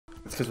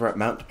It's because we're at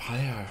Mount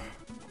Pyre.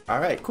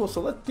 Alright, cool.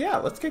 So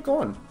let's get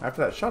going.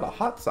 After that shot of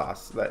hot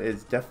sauce, that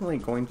is definitely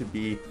going to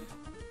be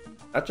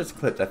not just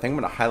clipped. I think I'm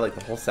going to highlight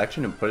the whole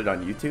section and put it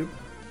on YouTube.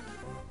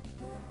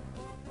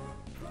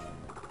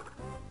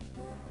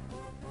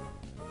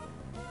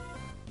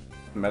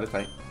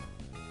 Meditate.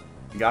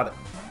 You got it.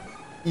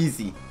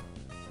 Easy.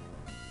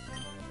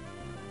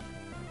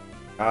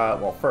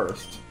 Well,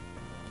 first,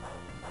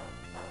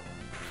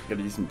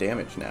 gotta do some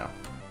damage now.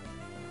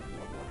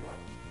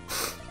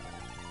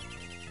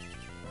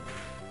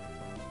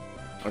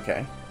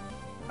 Okay.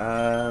 Is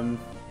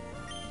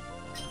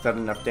that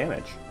enough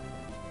damage?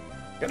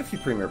 Got a few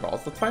premier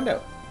balls. Let's find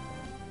out.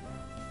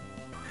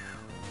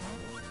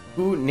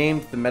 Who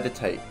named the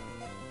Meditite?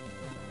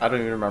 I don't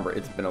even remember.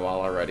 It's been a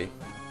while already.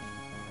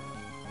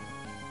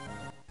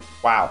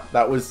 Wow,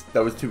 that was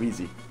too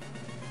easy.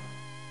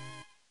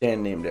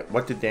 Dan named it.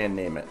 What did Dan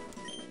name it?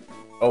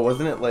 Oh,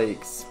 wasn't it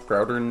like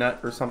Sprouter Nut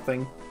or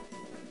something?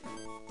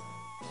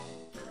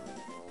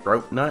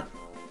 Sprout Nut?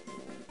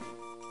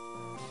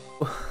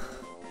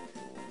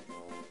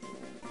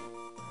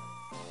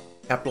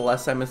 Capital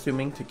S, I'm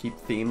assuming, to keep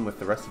theme with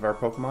the rest of our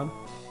Pokemon.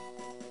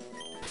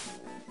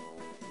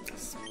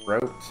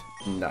 Sprout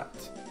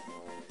Nut.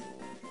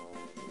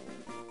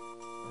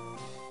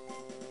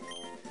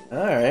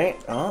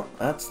 Alright, well,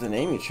 that's the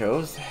name you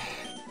chose.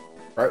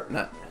 Sprout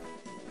Nut.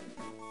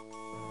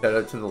 Shout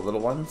out to the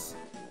little ones.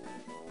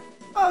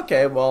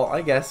 Okay, well,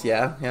 I guess,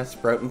 yeah. Yeah,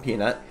 Sprout and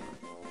Peanut.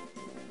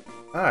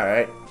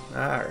 Alright,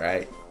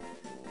 alright.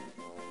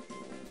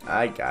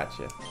 I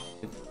gotcha.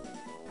 It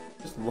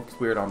just looks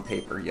weird on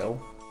paper,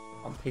 yo.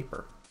 On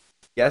paper.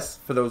 Yes,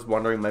 for those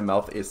wondering, my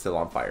mouth is still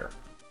on fire.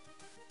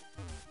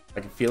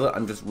 I can feel it,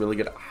 I'm just really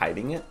good at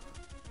hiding it.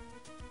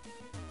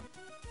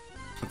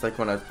 It's like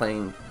when I was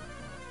playing...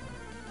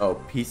 Oh,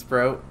 Pea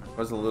Sprout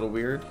was a little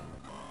weird.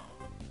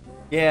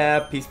 Yeah,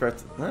 Pea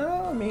Sprout's...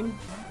 Well, I mean...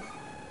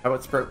 How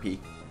about Sprout Pea?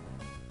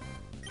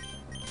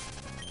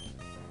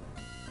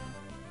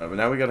 But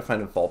now we gotta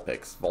find a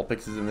Vulpix.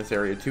 Vulpix is in this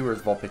area too, or is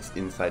Vulpix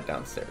inside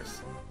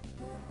downstairs?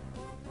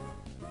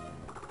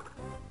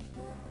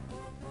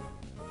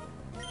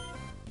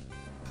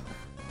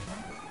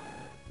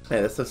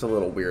 Hey, this is a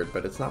little weird,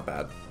 but it's not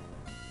bad.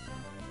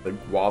 The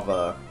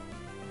guava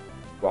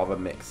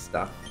mix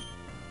stuff.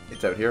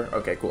 It's out here?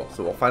 Okay, cool.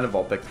 So we'll find a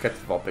Vulpix, catch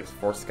the Vulpix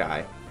for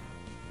Sky.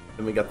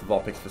 Then we got the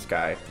Vulpix for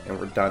Sky, and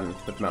we're done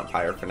with Mount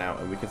Pyre for now,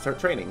 and we can start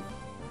training.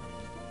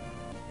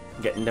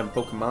 Getting them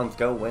Pokemons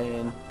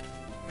going.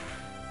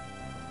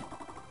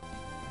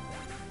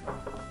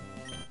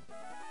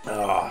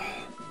 Oh.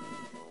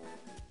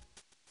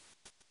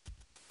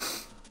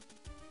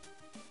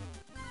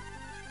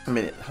 I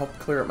mean, it helped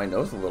clear up my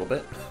nose a little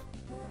bit.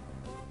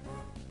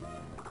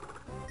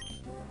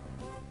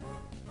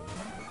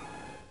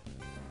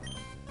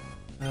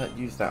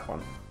 Use that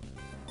one.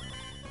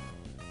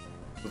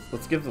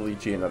 Let's give the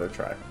Lychee another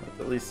try.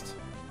 At least...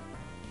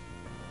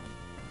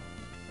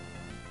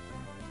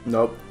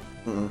 Nope.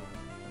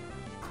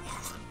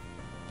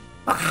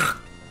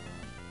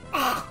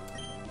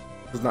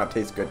 Does not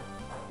taste good.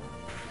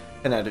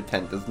 10 out of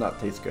 10 does not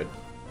taste good.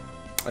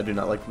 I do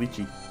not like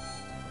Lychee.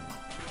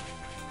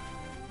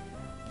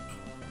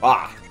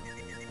 Ah!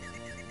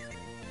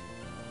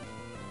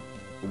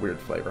 A weird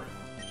flavor.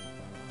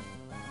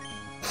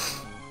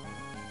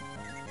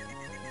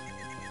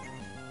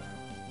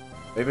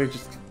 Maybe I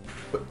just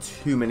put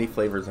too many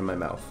flavors in my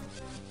mouth.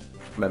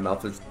 My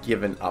mouth has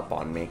given up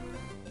on me.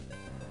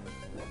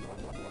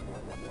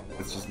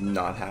 It's just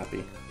not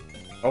happy.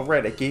 Oh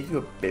right, I gave you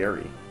a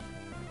berry.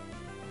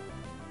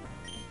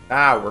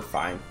 Ah, we're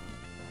fine.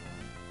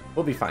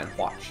 We'll be fine,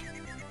 watch.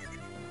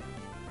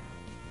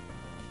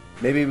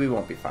 Maybe we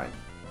won't be fine.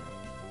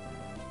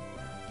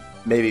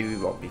 Maybe we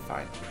won't be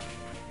fine.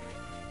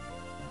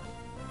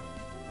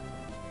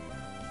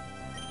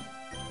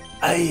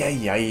 Ay,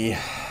 ay, ay.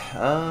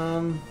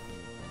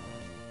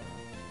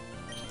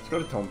 Let's go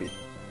to Tombi.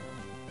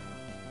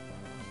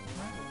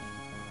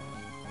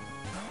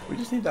 We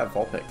just need that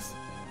Vulpix.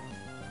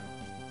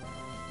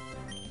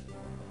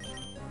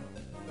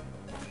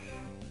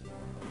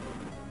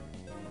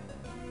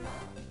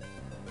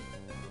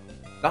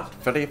 Not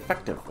very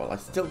effective, but I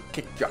still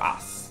kicked your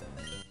ass.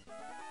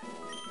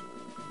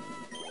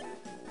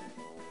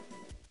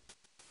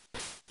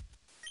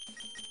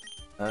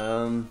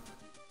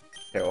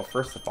 Okay, well,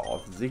 first of all,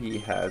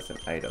 Ziggy has an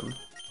item.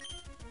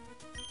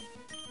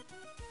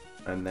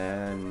 And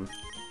then...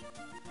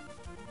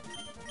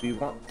 we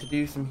want to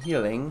do some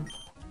healing.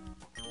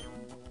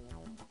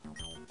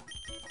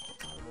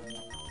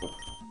 Oh.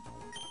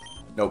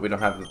 No, we don't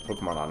have the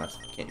Pokemon on us.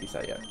 Can't use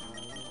that yet.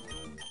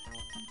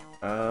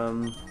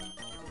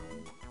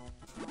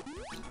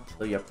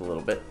 Heal you up a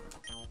little bit.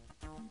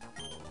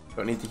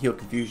 Don't need to heal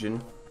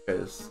Confusion,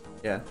 because,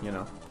 yeah, you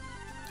know.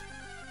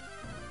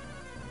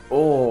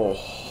 Oh,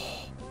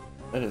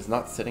 that is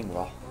not sitting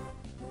well.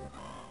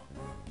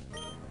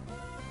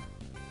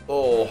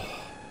 Oh,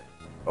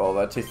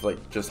 that tastes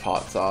like just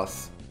hot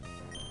sauce.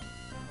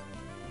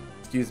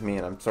 Excuse me,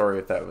 and I'm sorry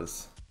if that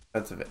was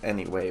offensive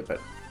anyway, but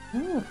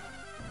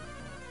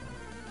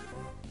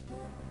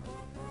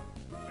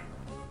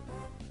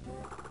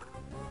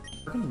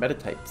Freaking meta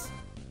types.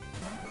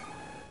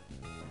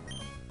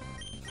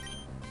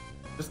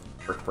 Just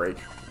Earth Break.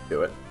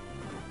 Do it.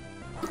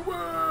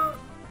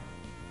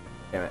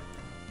 Damn it.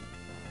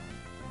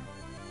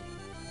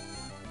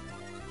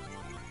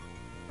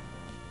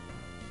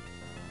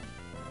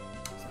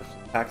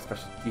 Special attack,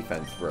 special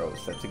defense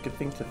rose. That's a good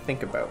thing to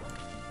think about.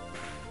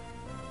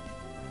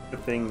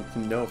 Good thing to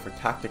know for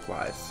tactic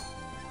wise.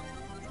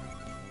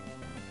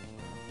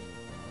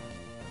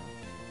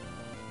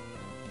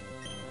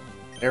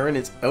 Aaron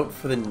is out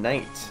for the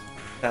night.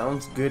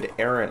 Sounds good,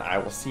 Aaron. I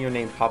will see your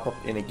name pop up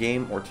in a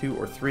game or 2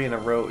 or 3 in a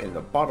row in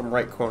the bottom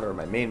right corner of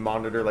my main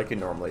monitor like I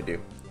normally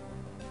do.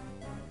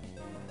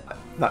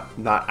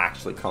 Not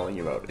actually calling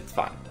you out. It's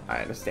fine. I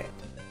understand.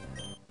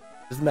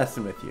 Just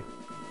messing with you.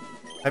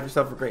 Have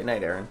yourself a great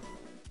night, Aaron.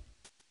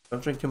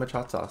 Don't drink too much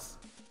hot sauce.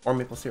 Or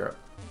maple syrup.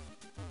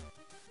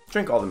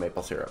 Drink all the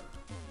maple syrup.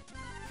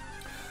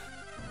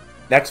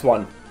 Next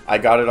one. I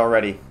got it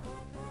already.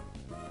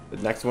 The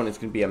next one is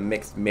going to be a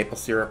mixed maple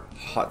syrup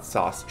hot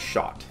sauce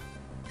shot.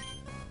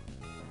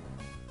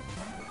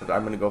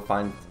 I'm going to go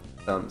find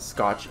some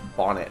Scotch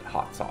bonnet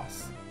hot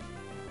sauce.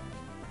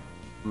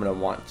 I'm going to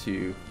want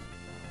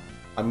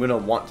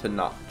to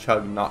not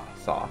chug not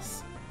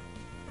sauce.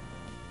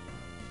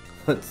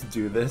 Let's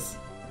do this.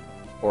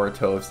 Or a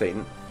toe of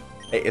Satan.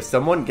 Hey, if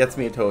someone gets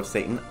me a toe of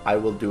Satan, I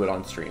will do it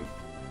on stream.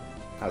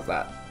 How's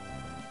that?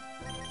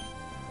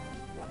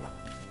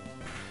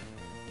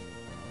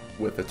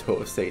 With a toe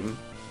of Satan.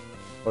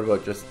 What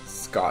about just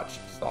Scotch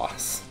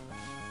sauce?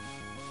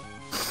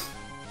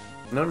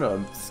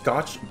 No,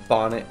 Scotch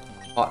bonnet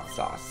hot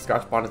sauce.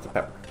 Scotch bonnet's a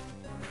pepper.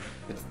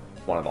 It's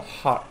one of the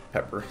hot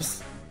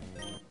peppers.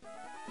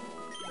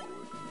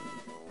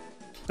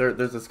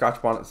 There's a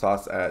Scotch bonnet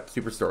sauce at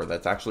Superstore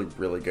that's actually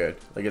really good.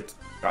 Like, it's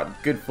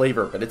got good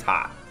flavor, but it's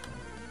hot.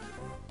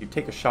 If you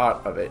take a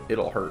shot of it,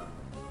 it'll hurt.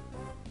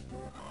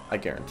 I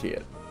guarantee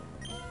it.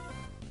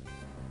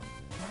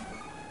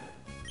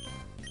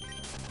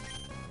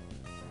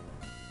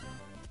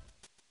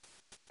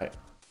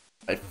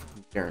 I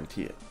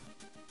guarantee it.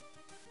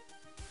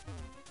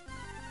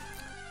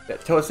 Yeah,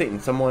 toe of Satan.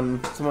 Someone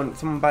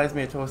buys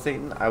me a toe of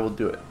Satan, I will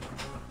do it.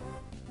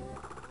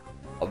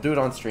 I'll do it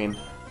on stream,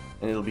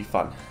 and it'll be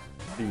fun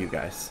for you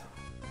guys.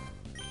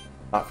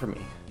 Not for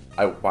me.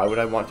 Why would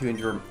I want to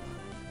injure?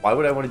 Why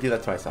would I want to do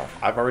that to myself?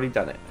 I've already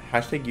done it.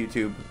 Hashtag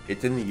YouTube.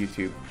 It's in the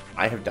YouTube.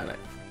 I have done it.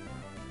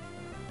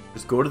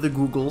 Just go to the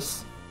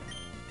Googles.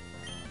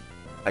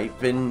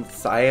 Type in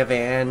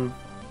Syavan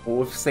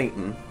of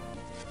Satan.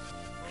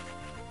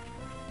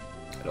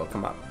 It'll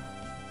come up.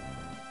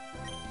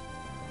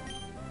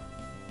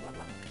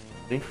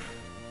 See?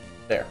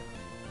 There.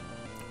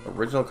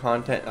 Original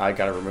content. I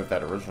gotta remove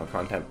that original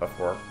content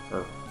before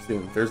or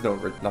soon. There's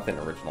nothing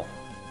original.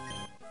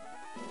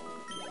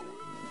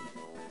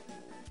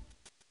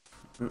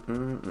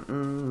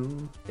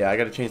 Yeah, I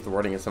gotta change the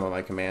wording of some of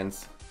my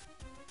commands.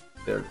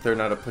 They're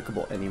not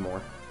applicable anymore.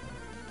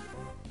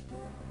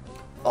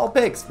 All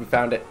pigs, we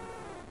found it.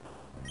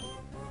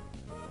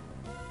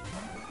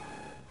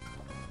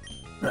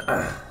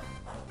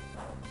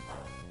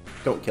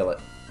 Don't kill it.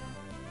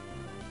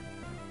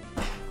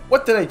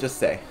 What did I just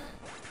say?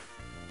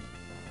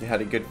 You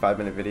had a good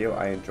 5-minute video.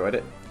 I enjoyed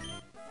it.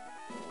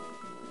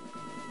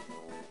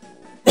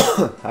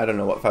 I don't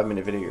know what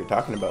 5-minute video you're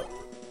talking about.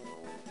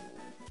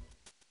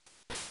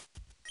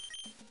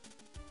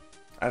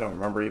 I don't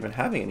remember even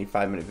having any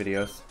 5-minute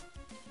videos.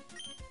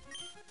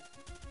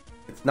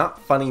 It's not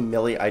funny,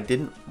 Millie. I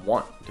didn't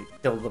want to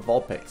kill the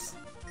Vulpix.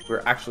 We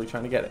were actually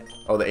trying to get it.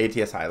 Oh, the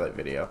ATS highlight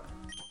video.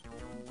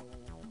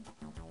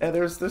 Yeah,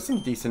 there's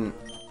some decent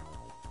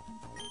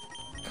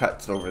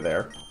cuts over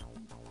there.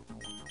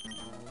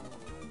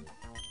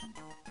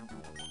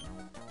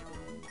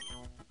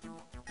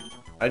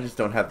 I just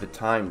don't have the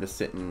time to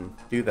sit and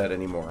do that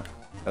anymore,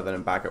 other than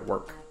I'm back at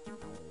work.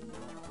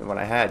 And when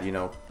I had,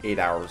 8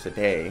 hours a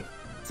day,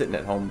 sitting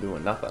at home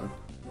doing nothing,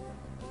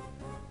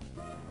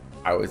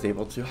 I was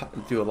able to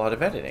do a lot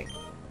of editing.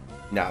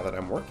 Now that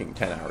I'm working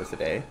 10 hours a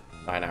day,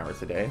 9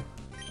 hours a day,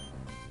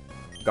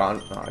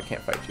 gone, oh, I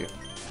can't fight you.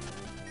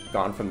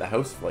 Gone from the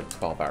house for like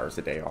 12 hours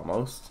a day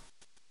almost.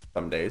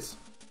 Some days.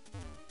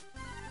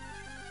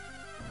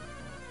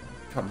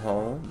 Come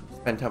home,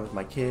 spend time with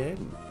my kid,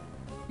 and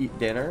eat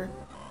dinner.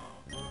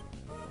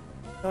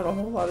 Not a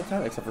whole lot of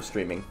time except for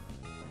streaming.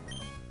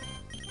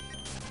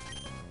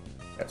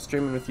 Yeah,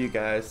 streaming with you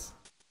guys.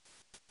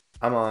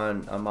 I'm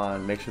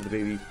on make sure the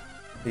baby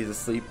stays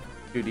asleep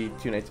duty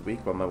 2 nights a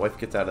week while my wife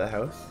gets out of the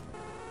house.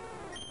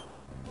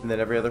 And then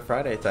every other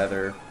Friday it's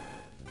either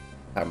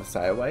time with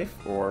Saya wife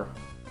or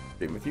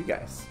stream with you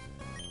guys.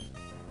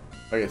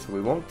 Okay, so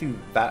we won't do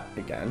that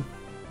again.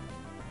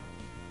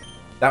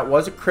 That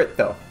was a crit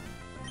though.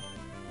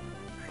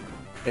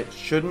 It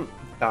shouldn't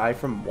die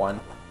from one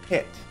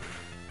hit.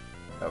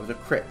 That was a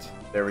crit.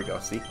 There we go,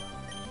 see?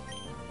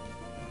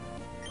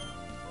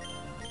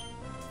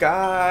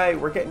 Sky,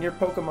 we're getting your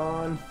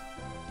Pokemon.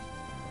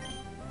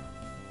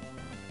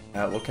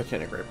 We'll catch you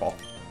in a Great Ball.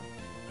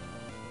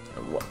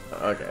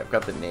 Okay, I've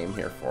got the name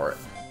here for it.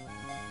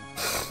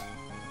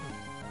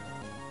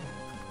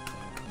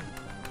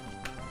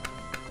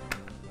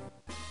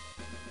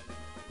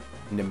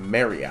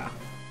 Nimeria.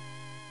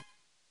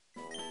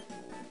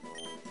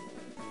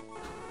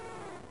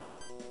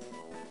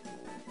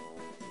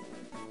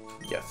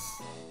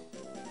 Yes.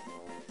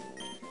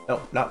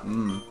 No, not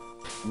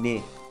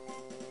Ne.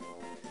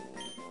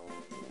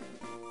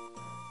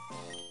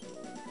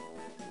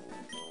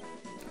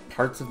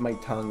 Parts of my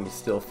tongue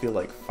still feel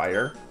like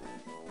fire.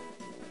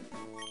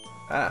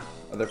 Ah,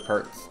 other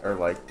parts are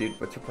like, dude,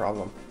 what's your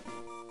problem?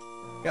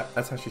 Yeah,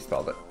 that's how she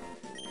spelled it.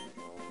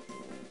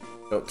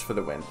 Notes for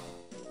the win.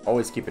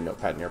 Always keep a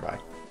notepad nearby.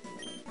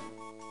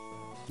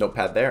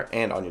 Notepad there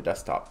and on your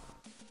desktop.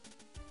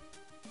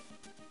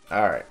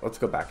 Alright, let's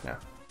go back now.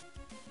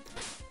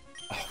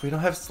 Oh, we don't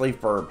have slave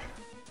verb.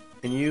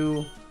 Can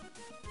you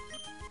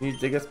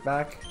dig us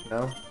back?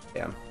 No?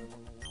 Damn.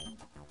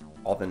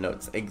 All the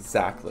notes.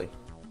 Exactly.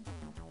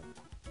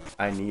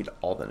 I need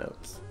all the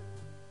notes.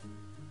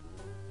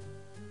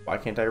 Why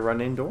can't I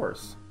run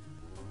indoors?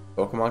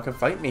 Pokemon can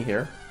fight me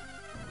here.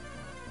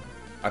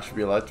 I should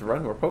be allowed to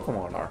run where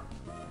Pokemon are.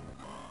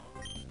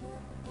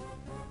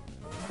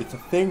 It's a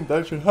thing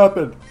that should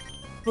happen.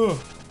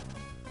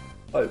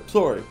 I'm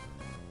sorry.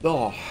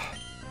 Oh.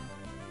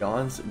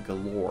 Yawns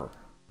galore.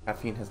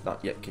 Caffeine has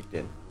not yet kicked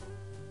in.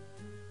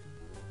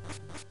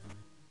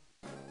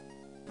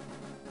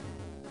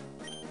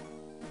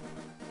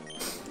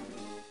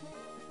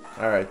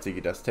 Alright,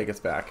 Ziggy Dust, take us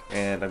back.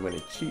 And I'm going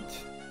to cheat.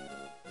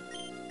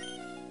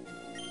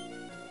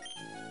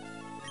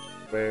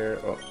 Where?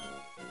 Oh.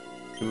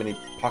 Too many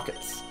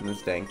pockets in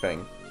this dang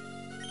thing.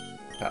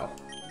 Pal.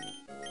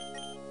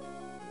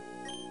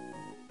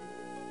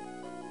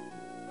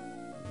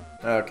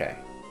 Okay.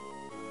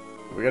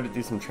 We gotta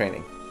do some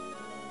training.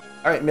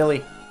 Alright,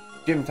 Millie.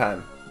 Gym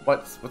time.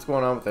 What's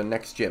going on with the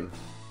next gym?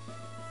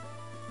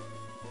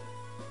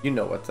 You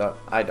know what's up.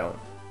 I don't.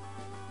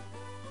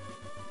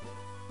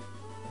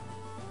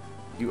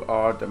 You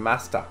are the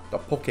master. The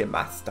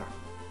Pokemaster.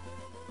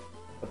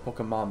 The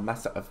Pokemon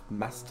Master of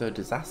Master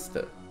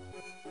Disaster.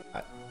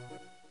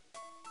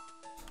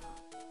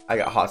 I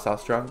got hot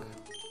sauce drunk.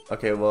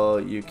 Okay, well,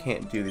 you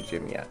can't do the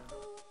gym yet.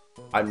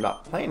 I'm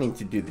not planning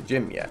to do the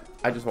gym yet.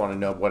 I just want to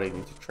know what I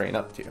need to train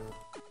up to.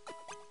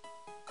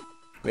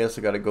 We also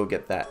got to go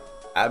get that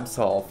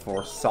Absol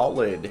for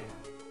solid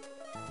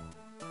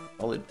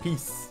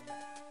piece.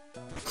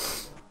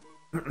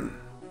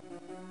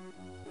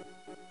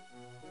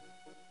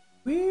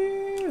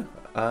 Woo!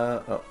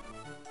 Oh.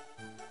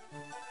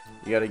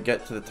 You gotta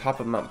get to the top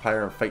of Mount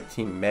Pyre and fight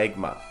Team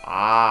Magma.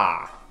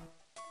 Ah!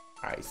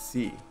 I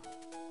see.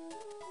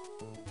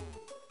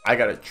 I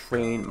gotta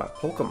train my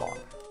Pokemon.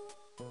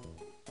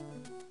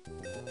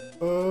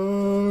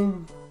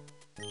 Oh,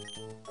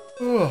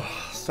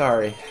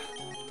 sorry.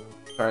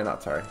 Sorry,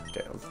 not sorry.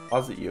 Okay, let's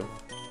pause at you.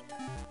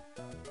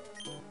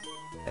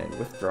 And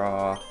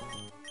withdraw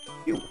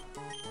you.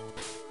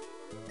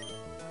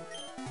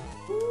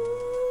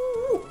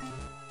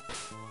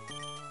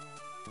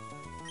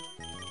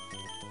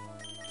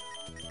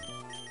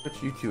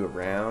 Put you two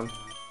around.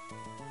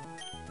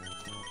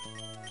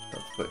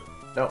 Let's put,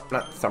 no,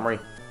 not summary.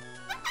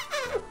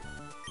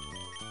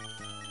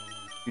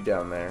 You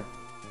down there.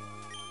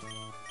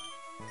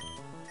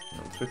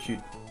 Let's put you.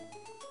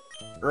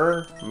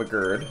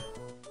 McGurd.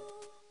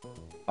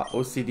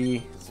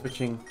 OCD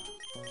switching.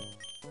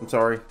 I'm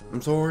sorry.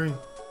 I'm sorry.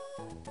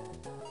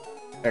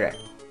 Okay.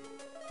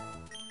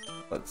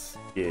 Let's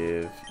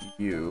give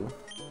you.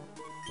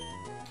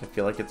 I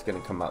feel like it's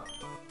gonna come up.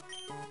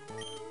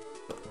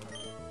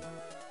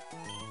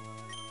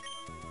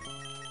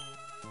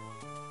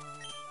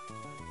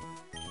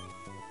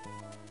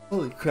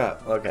 Holy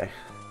crap, okay.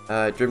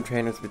 Gym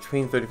trainers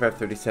between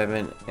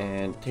 35-37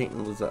 and Tate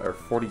and Liza are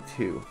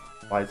 42.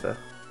 Liza.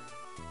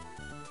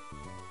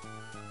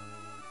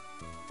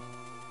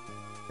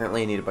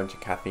 Apparently I need a bunch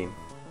of caffeine.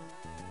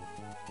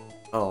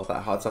 Oh,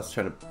 that hot sauce is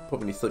trying to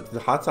put me to sleep. The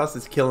hot sauce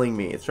is killing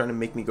me. It's trying to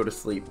make me go to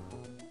sleep.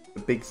 A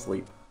big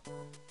sleep.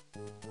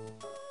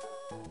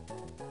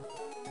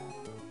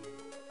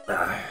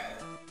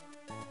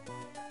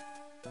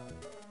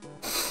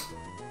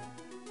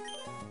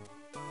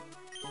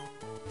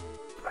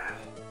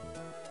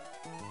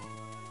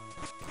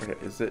 Okay,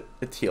 is it?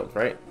 It's healed,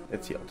 right?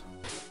 It's healed.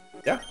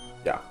 Yeah?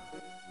 Yeah.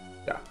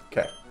 Yeah,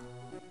 okay.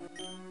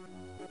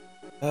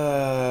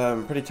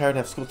 I'm pretty tired and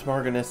have school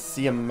tomorrow. Gonna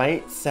see a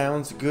mite.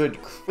 Sounds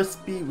good.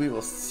 Crispy, we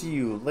will see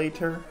you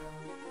later.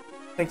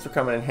 Thanks for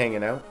coming and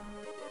hanging out.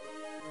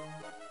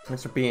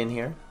 Thanks for being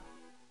here.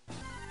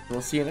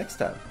 We'll see you next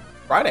time.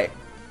 Friday.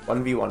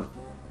 1v1.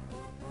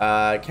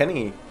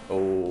 Kenny.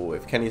 Oh,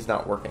 if Kenny's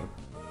not working.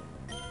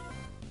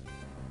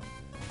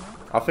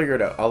 I'll figure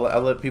it out.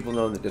 I'll let people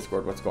know in the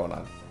Discord what's going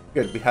on.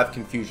 Good, we have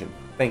confusion.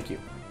 Thank you.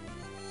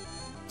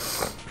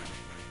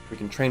 We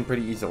can train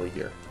pretty easily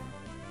here.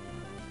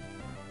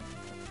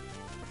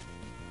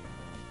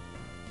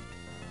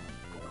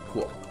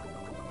 Cool.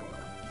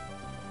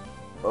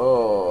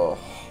 Oh,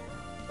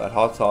 that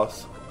hot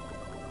sauce.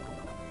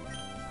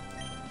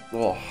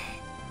 Oh.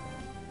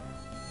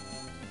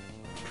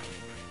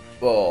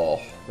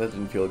 Oh, that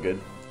didn't feel good.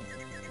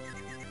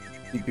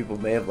 I think people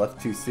may have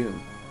left too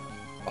soon.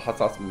 Hot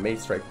sauce may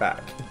strike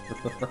back.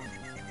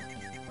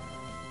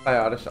 Hi,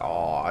 Oddish.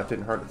 Aw, it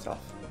didn't hurt itself.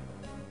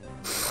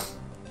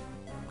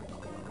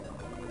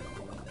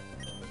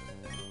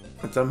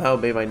 And somehow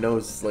made my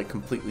nose like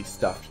completely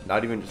stuffed.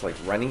 Not even just like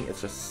runny,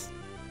 it's just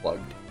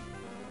plugged.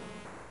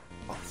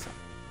 Awesome.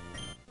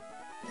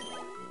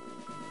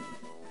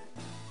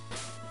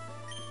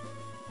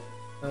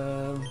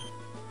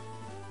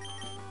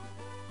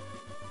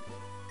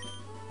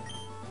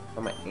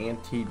 Oh, my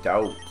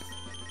antidote.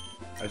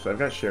 Actually, I've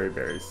got cherry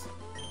berries.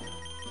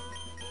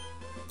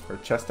 Or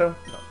Chesto?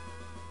 No.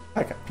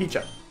 I got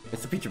Pecha.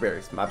 It's the Pecha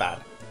berries. My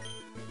bad.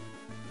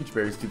 Pecha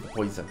berries do the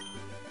poison.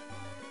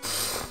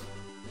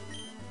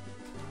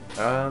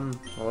 Well,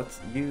 let's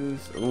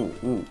use...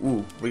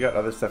 Ooh. We got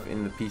other stuff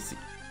in the PC.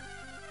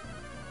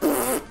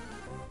 There's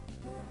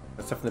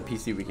stuff in the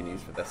PC we can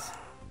use for this.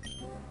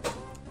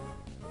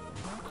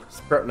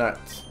 Sprout Nut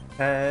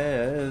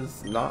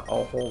has not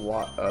a whole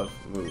lot of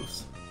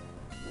moves.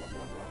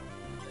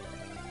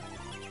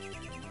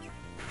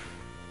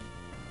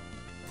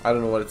 I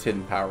don't know what its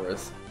hidden power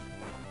is.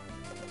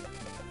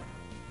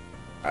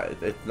 I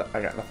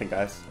got nothing,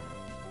 guys.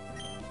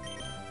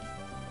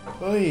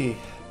 Oy.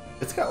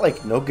 It's got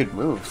like no good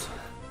moves.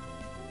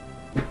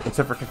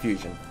 Except for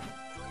Confusion.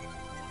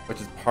 Which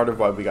is part of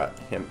why we got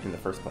him in the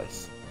first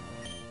place.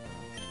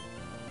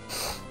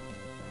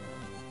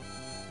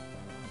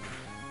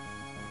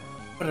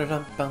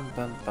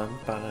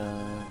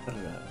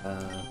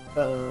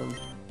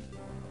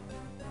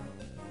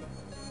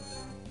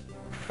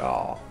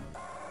 Aw.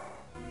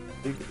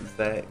 Big is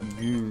that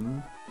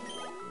goon.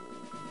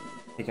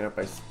 Taken up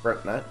by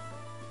Sprout Nut.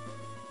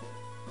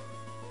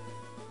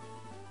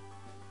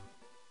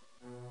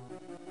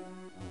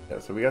 Yeah,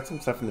 so we got some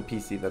stuff in the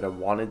PC that I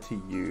wanted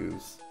to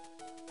use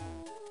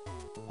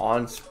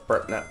on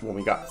Sprout Nut when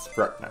we got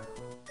Sprout Nut.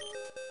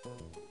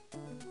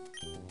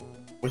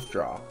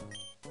 Withdraw.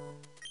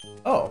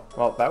 Oh,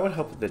 well, that would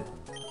help with the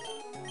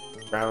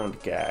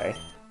round guy.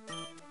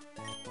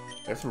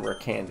 I got some rare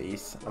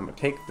candies. I'm gonna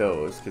take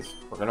those because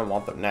we're gonna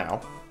want them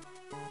now.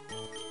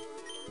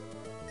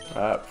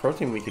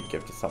 Protein we could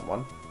give to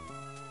someone.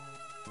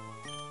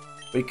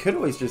 We could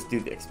always just do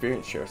the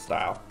experience share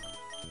style.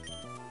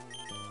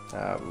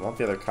 We want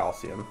the other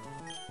calcium.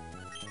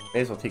 May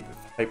as well take the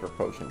hyper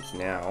potions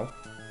now.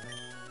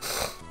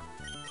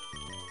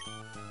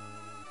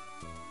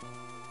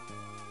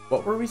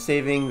 What were we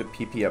saving the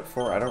PP up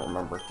for? I don't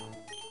remember.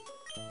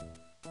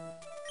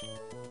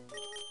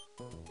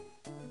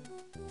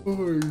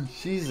 Oh,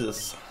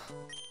 Jesus.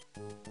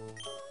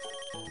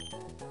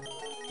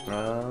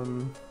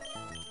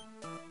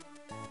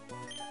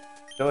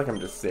 I feel like I'm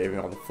just saving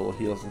all the full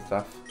heals and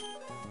stuff.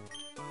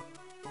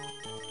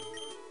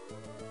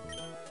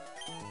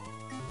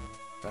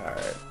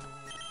 Alright.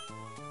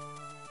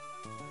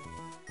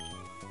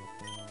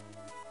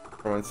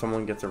 For when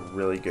someone gets a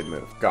really good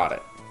move. Got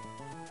it.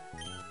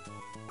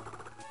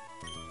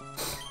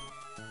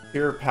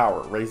 Pure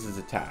power raises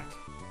attack.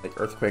 Like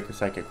Earthquake or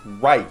Psychic.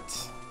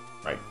 Right!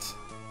 Right.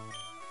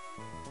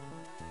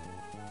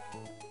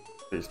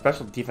 Your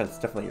special defense is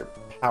definitely your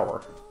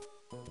power.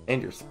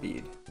 And your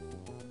speed.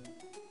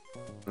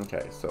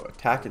 Okay, so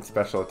attack and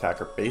special attack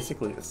are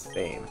basically the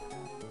same.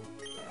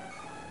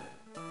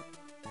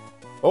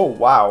 Oh,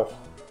 wow.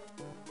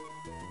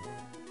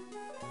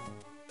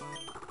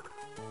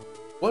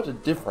 What a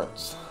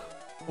difference.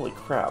 Holy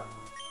crap.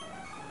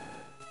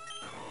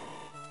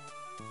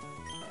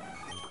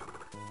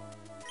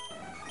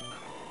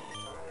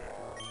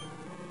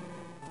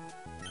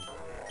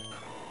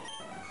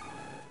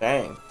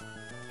 Dang.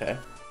 Okay.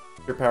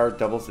 Your power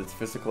doubles its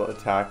physical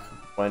attack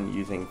when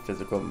using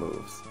physical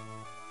moves.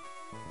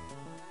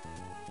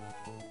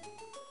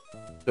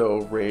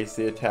 So raise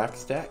the attack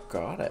stat.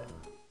 Got it.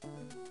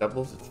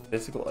 Doubles its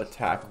physical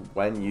attack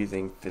when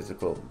using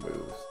physical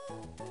moves.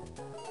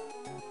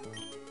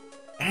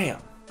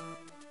 Damn.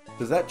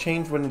 Does that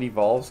change when it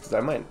evolves? Because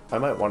I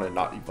might want to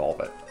not evolve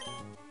it.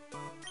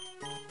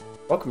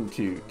 Welcome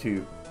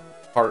to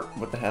part.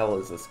 What the hell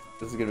is this?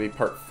 This is gonna be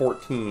part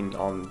 14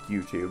 on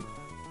YouTube.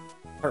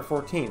 Part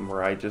 14,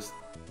 where I just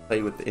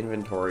play with the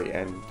inventory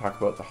and talk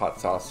about the hot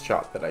sauce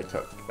shot that I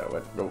took. That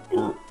went go.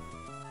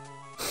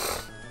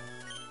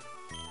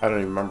 I don't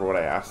even remember what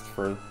I asked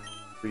for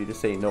you to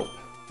say nope.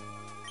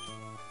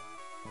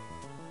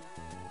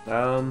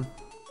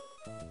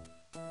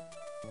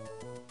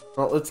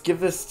 Well, let's give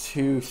this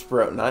to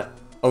Sprout Nut.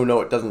 Oh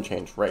no, it doesn't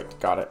change. Right,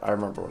 got it. I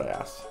remember what I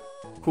asked.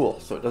 Cool,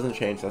 so it doesn't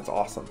change. That's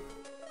awesome.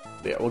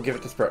 Yeah, we'll give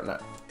it to Sprout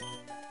Nut.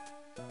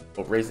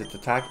 We'll raise its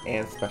attack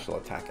and special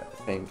attack at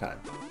the same time.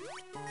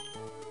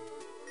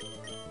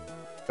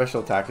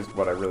 Special attack is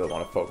what I really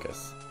want to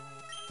focus.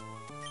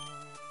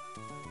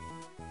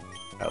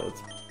 Now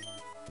let's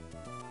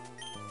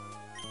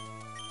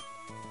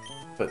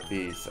put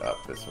these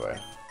up this way.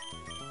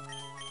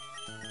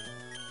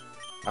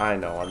 I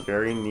know, I'm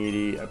very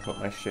needy. I put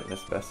my shit in a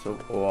special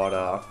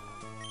order.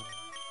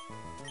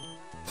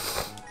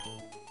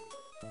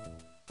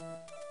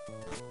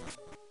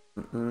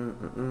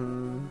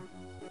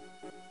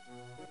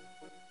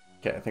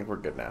 Okay, I think we're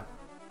good now.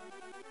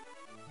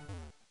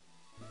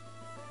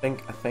 I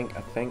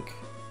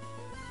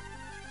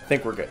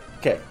think we're good.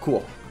 Okay,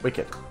 cool.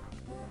 Wicked.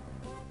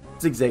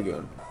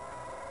 Zigzagoon.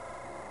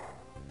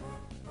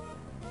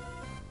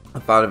 I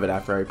thought of it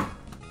after I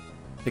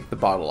picked the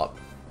bottle up.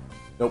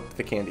 Nope,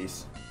 the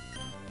candies.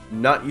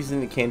 Not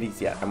using the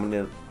candies yet. I'm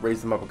going to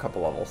raise them up a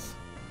couple levels.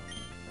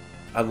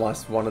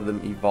 Unless one of them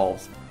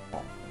evolves.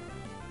 Oh,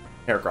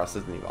 Heracross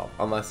doesn't evolve.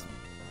 Unless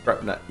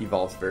Sproutnut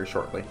evolves very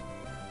shortly.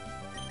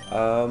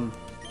 Not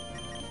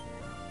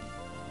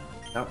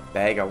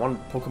bag. I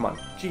want Pokemon.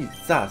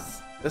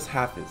 Jesus. This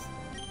half is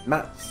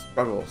Matt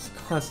struggles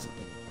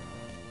constantly.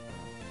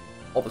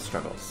 All the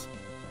struggles.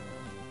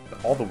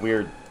 All the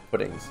weird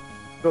puddings.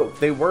 So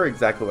they were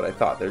exactly what I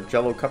thought. They're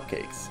Jello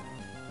cupcakes.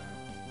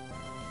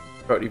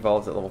 Sprout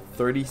evolves at level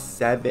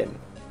 37.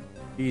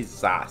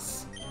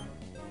 Jesus.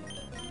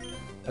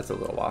 That's a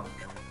little while.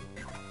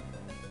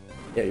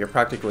 Yeah, you're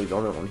practically the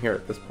only one here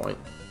at this point.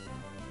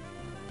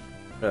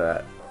 Look at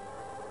that.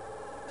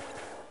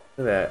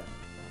 Look at that.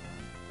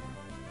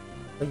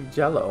 Like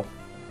Jello.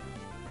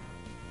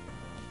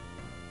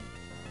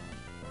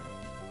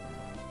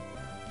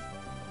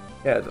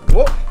 Yeah,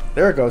 whoa!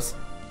 There it goes.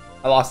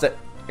 I lost it.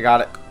 I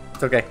got it.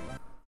 It's okay.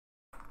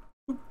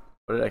 What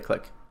did I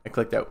click? I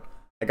clicked out.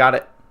 I got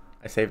it.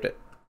 I saved it.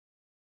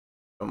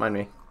 Don't mind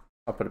me.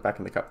 I'll put it back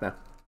in the cup now.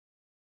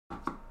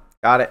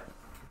 Got it.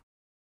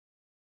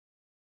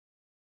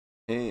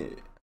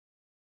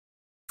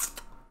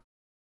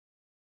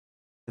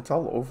 It's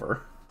all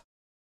over.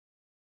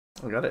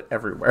 I got it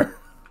everywhere.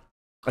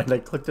 And I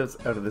clicked us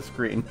out of the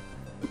screen.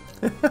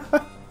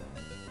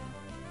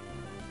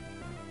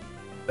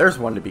 There's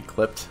one to be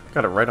clipped.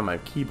 Got it right on my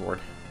keyboard.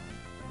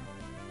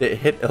 It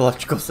hit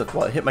electrical stuff.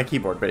 Well, it hit my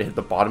keyboard, but it hit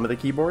the bottom of the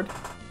keyboard.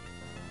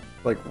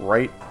 Like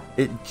right.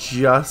 It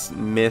just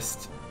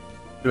missed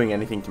doing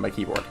anything to my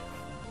keyboard.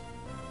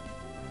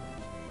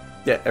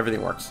 Yeah,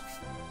 everything works.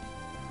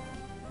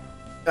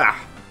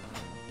 Ah!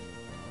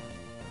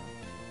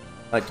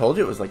 I told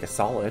you it was like a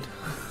solid.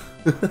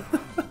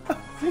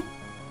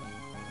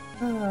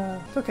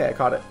 It's okay, I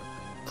caught it.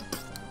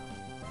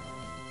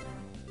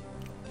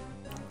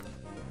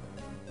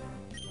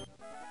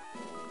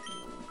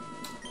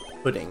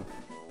 Pudding.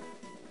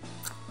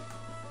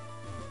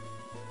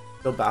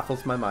 Still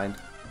baffles my mind.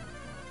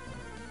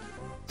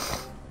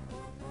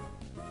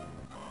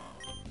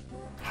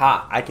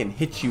 Ha! I can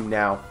hit you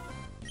now.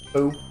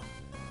 Boo.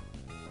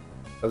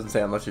 Doesn't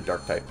say unless you're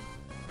dark type.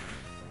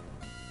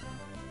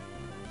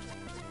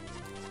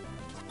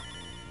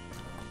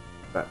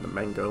 That and the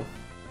mango.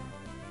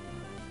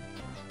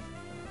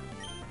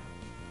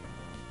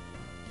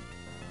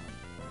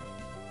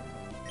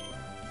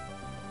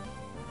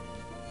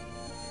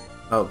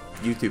 Oh,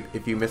 YouTube,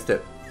 if you missed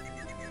it.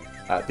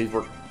 These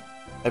were,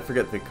 I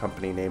forget the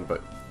company name,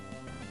 but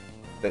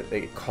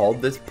they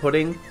called this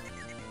pudding.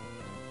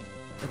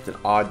 It's an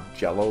odd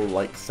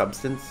jello-like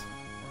substance.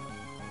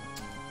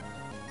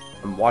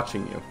 I'm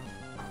watching you.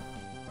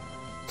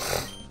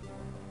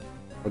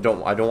 I don't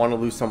want to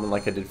lose someone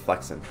like I did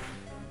Flexin.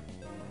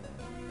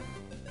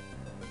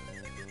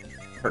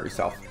 Hurt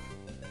yourself.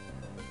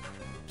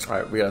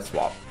 Alright, we gotta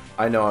swap.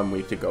 I know I'm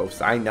weak to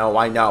ghosts. I know.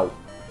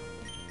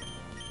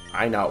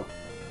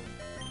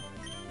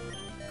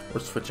 We're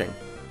switching.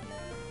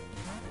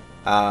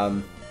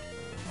 What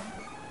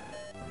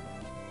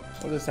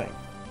is it saying?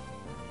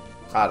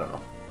 I don't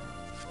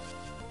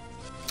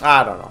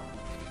know.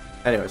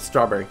 Anyway,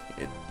 strawberry.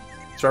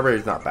 Strawberry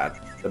is not bad.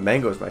 The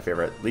mango is my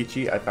favorite.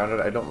 Lychee, I found out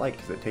I don't like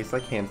because it tastes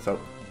like hand soap.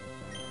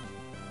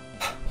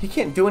 He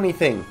can't do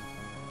anything.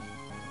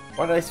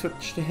 Why did I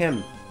switch to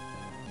him?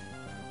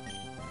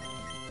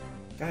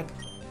 God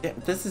damn,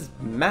 this is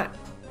Matt.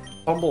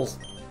 Fumbles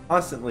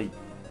constantly.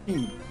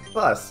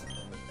 Bus.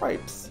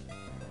 Gripes.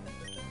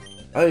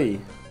 Hey.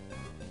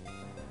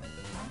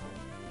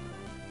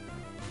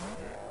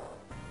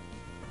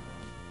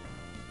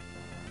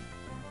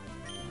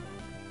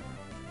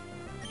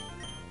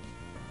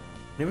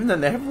 Even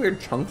then, they have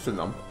weird chunks in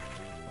them.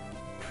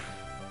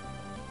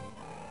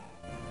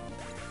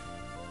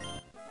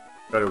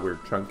 Got a weird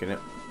chunk in it.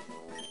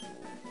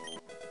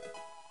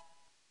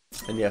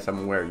 And yes, I'm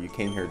aware you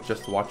came here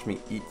just to watch me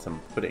eat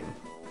some pudding.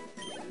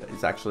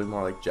 It's actually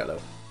more like Jello.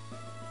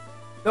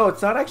 No,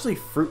 it's not actually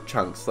fruit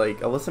chunks.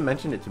 Like, Alyssa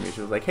mentioned it to me. She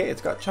was like, hey,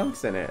 it's got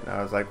chunks in it. And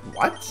I was like,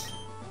 what?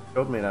 She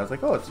told me, and I was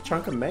like, oh, it's a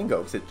chunk of mango.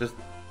 Because it just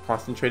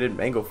concentrated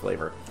mango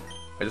flavor.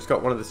 I just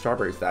got one of the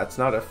strawberries. That's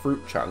not a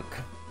fruit chunk.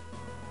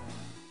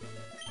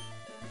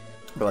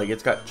 But, like,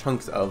 it's got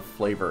chunks of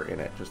flavor in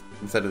it. Just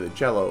instead of the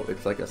Jello,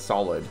 it's like a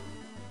solid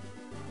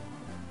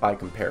by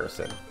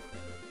comparison.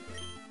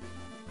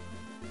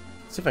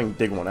 Let's see if I can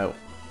dig one out.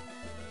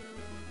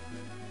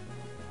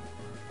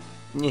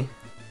 Yeah.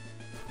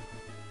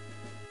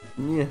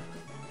 Yeah.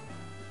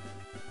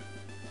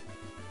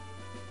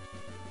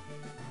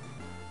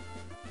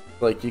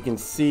 Like, you can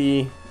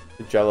see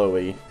the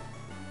Jello-y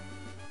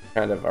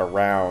kind of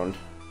around.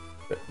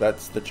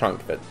 That's the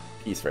chunk, that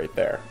piece right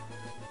there.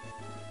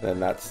 And then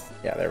that's,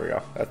 yeah, there we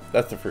go.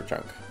 That's the fruit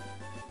chunk.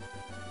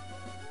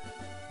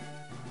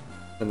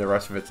 And the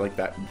rest of it's like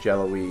that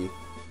Jello-y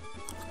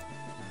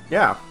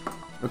Yeah,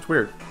 it's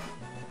weird.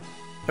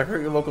 Check out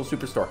your local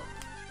superstore.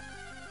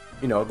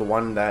 You know, the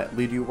one that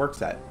Lidu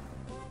works at.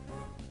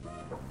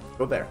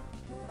 Go there.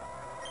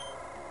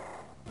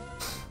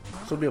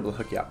 She'll be able to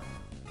hook you up.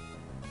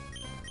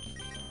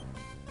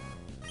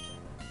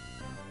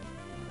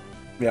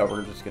 Yeah,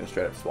 we're just gonna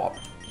straight up swap.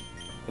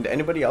 And to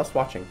anybody else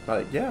watching,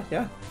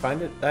 yeah,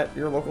 find it at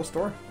your local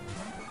store.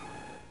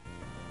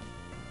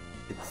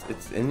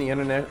 It's in the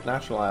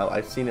international aisle.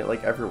 I've seen it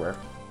like everywhere.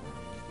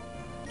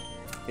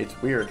 It's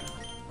weird.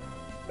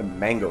 The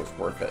mango's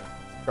worth it.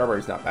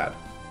 Strawberry's not bad.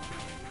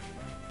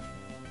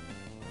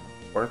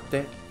 Worth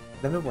it?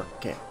 Let me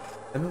work it.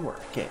 Let me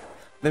work it.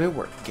 Let me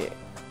work it.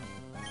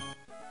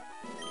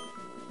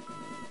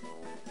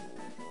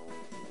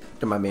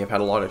 I may have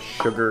had a lot of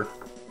sugar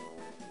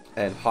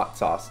and hot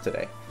sauce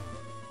today.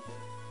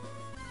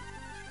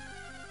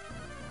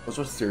 Those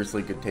were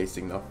seriously good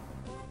tasting though.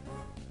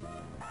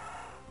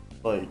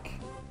 Like,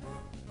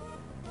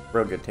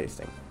 real good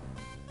tasting.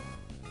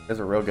 There's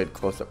a real good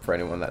close-up for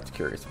anyone that's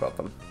curious about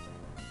them.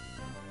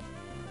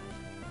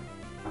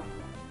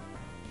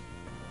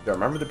 Do I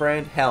remember the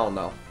brand? Hell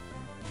no.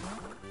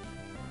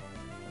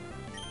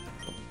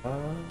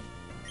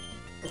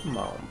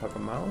 Pokemon,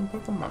 Pokemon,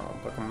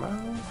 Pokemon,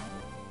 Pokemon.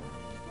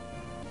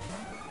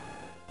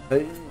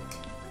 Hey.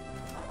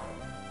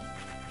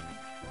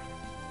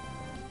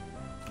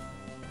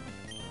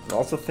 I'm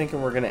also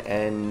thinking we're gonna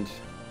end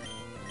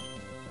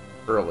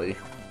early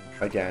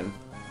again.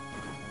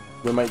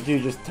 We might do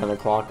just 10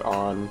 o'clock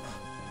on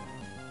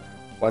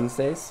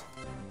Wednesdays.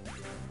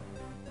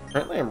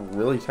 Apparently I'm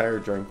really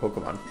tired during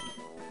Pokemon.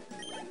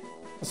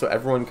 So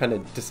everyone kind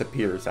of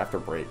disappears after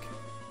break.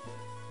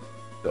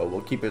 So we'll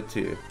keep it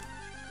to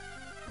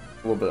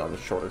a little bit on the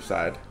shorter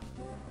side.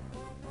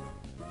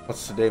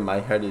 Plus today my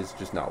head is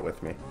just not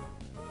with me.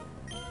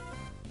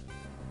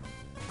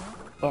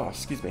 Oh,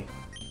 excuse me.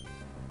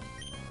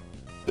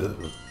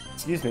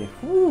 Excuse me.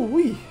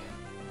 Woo-wee.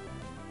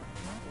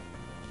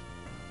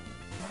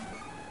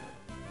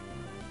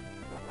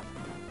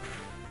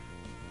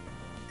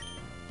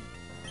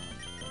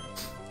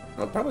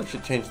 I probably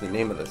should change the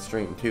name of the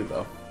stream too,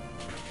 though.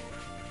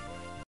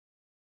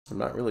 I'm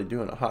not really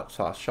doing a hot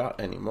sauce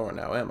shot anymore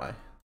now, am I?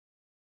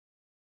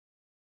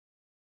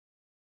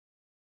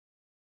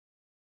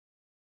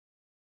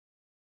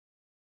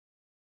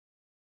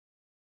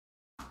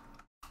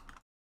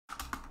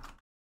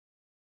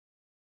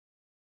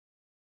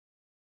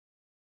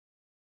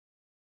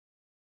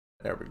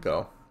 There we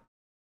go.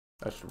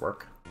 That should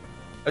work.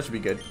 That should be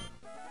good.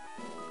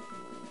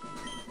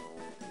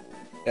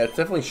 Yeah, it's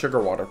definitely sugar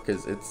water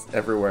because it's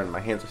everywhere and my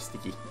hands are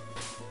sticky.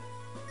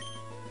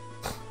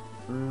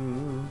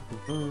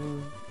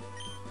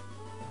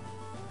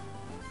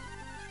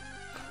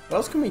 What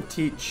else can we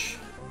teach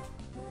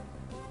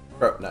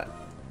Sproutnut?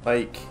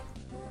 Like,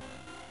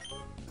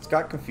 it's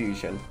got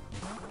confusion.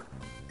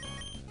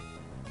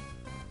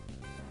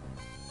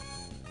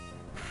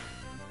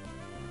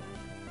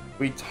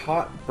 We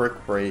taught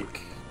Brick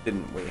Break,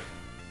 didn't we?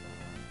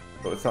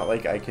 So it's not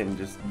like I can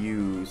just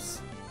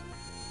use...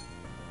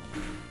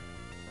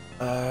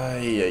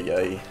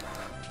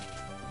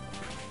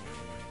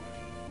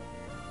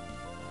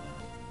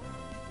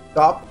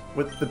 Stop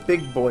with the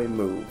big boy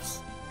moves.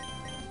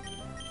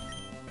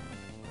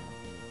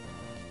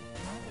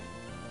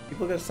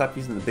 People gotta stop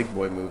using the big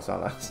boy moves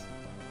on us.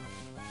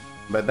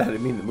 By that I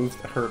mean the moves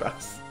that hurt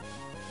us.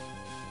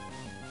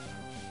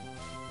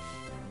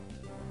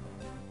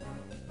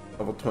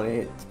 Level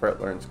 28, Sprout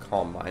learns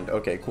Calm Mind.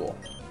 Okay, cool.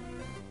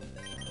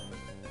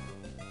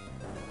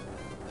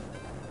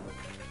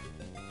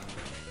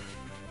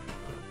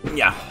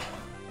 Yeah.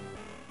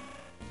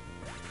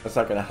 That's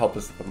not gonna help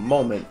us at the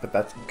moment, but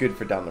that's good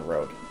for down the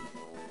road.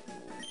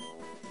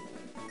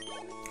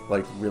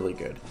 Like, really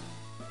good.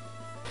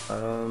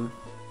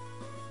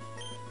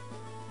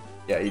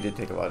 Yeah, you did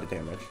take a lot of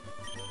damage.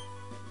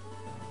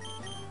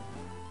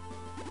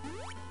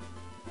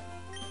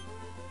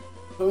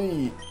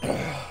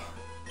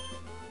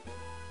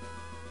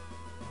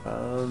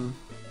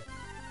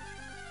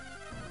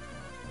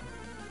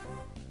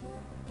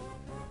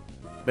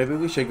 Maybe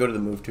we should go to the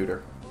move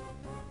tutor.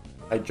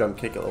 I jump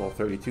kick at level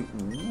 32.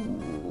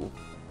 Ooh.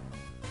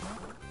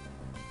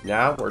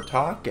 Now we're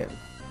talking.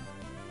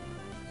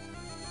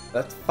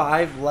 That's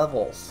 5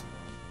 levels.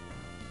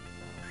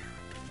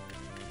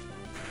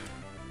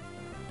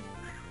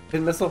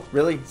 Pin Missile?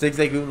 Really?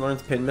 Zigzagoon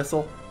learns Pin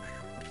Missile?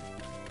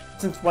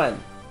 Since when?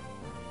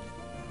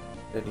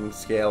 Hitting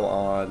scale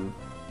on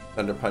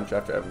Thunder Punch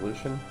after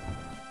evolution.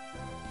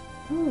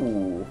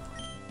 Ooh.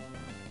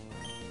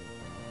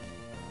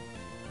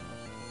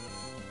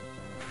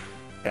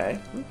 Okay,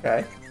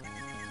 okay.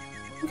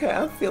 Okay,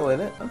 I'm feeling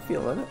it. I'm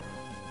feeling it.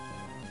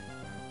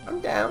 I'm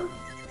down.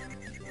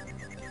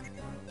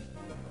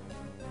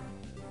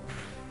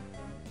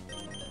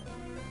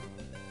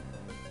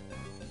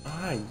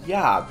 Ah,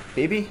 yeah,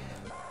 baby.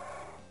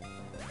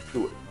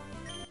 Do it.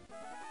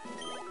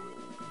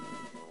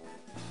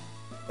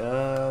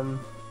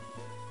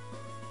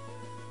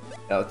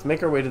 Yeah, let's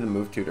make our way to the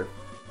move tutor.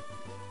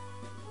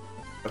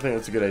 I think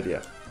that's a good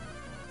idea.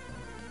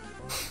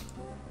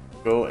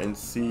 go and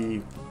see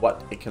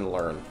what it can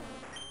learn.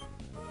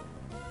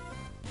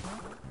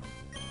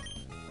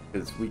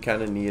 Because we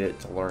kind of need it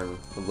to learn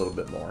a little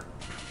bit more.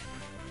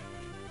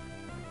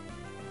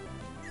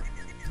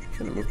 I'm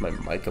gonna move my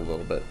mic a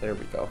little bit. There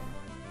we go.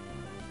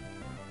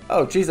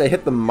 Oh, geez, I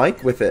hit the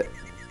mic with it.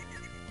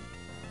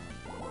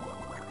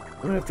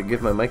 I'm gonna have to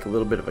give my mic a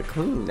little bit of a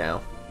clean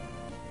now.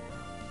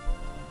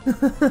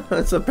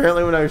 So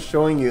apparently when I was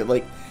showing you, it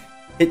like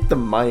hit the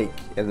mic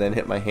and then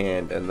hit my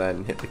hand and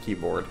then hit the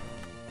keyboard.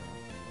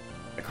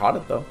 I caught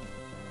it though.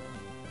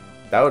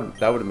 That would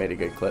have made a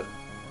good clip.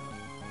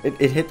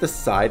 It hit the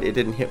side. It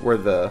didn't hit where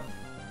the...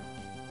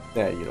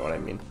 Yeah, you know what I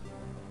mean.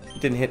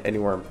 It didn't hit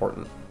anywhere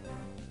important.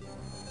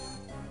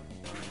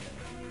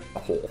 The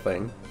whole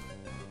thing.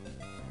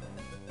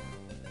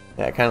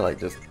 Yeah, I kind of like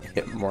just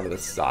hit more to the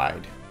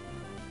side.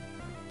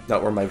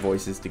 Not where my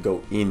voice is to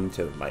go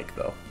into the mic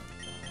though.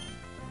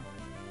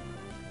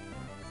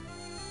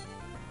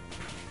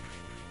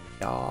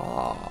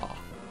 Ah.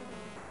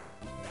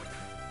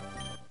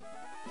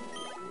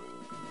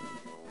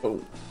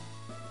 Oh.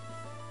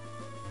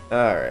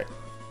 Alright.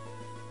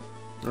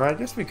 Well, I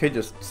guess we could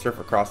just surf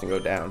across and go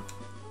down.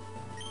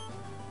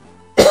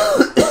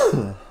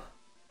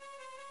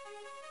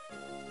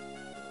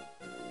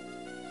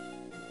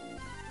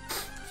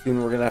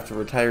 Soon we're gonna have to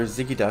retire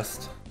Ziggy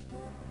Dust.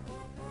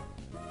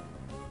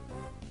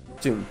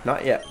 Soon.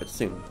 Not yet, but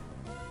soon.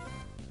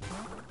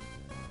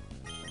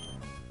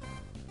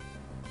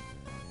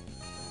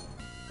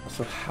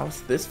 So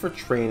how's this for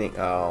training?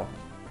 Oh.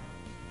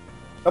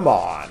 Come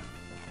on.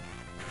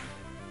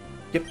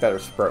 Get better,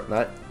 Sprout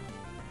Nut.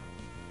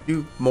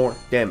 Do more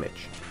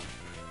damage.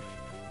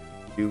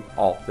 Do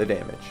all the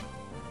damage.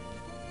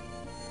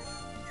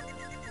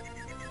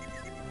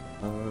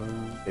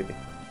 Baby.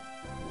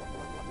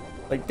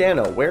 Like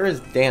Dano, where is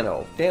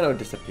Dano? Dano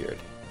disappeared.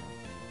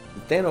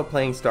 Is Dano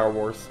playing Star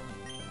Wars?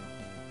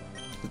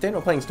 Is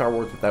Dano playing Star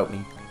Wars without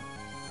me?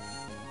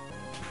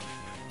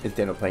 Is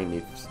Dano playing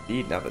Need for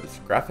Speed now that his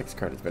graphics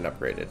card has been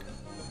upgraded?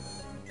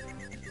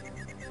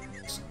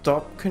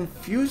 Stop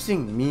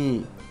confusing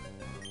me!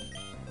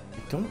 I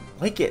don't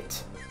like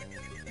it.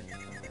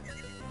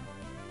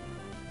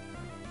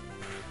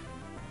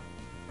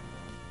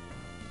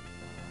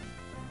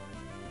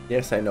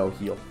 Yes, I know,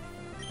 heal.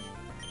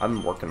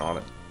 I'm working on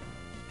it.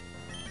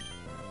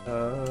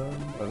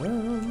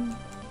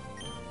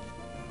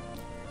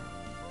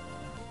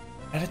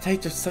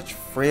 Meditites are such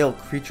frail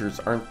creatures,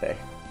 aren't they?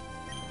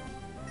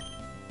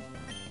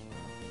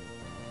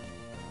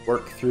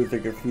 Work through the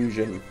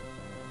confusion.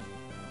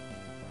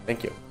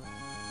 Thank you.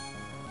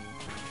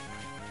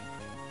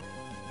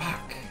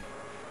 Fuck.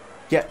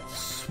 Get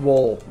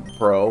swole,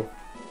 bro.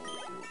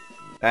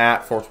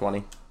 At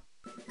 420.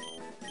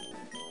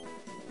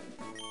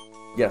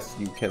 Yes,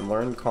 you can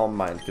learn Calm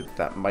Mind, because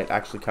that might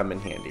actually come in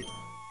handy.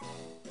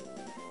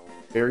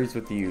 Varies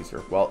with the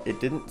user. Well, it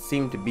didn't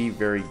seem to be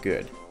very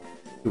good.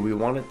 Do we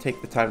want to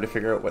take the time to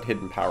figure out what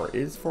hidden power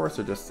is for us,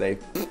 or just say,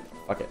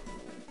 fuck it?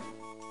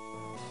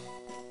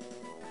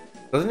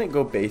 Doesn't it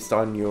go based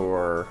on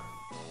your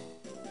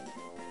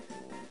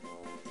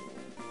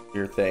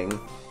thing?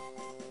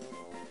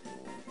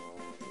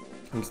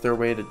 Is there a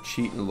way to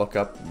cheat and look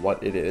up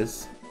what it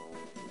is?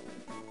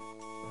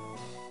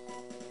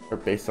 Or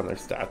based on their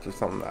stats or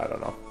something? I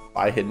don't know.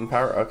 Buy hidden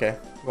power? Okay.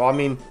 Well, I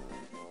mean,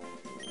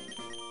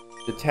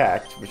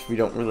 detect, which we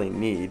don't really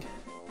need,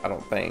 I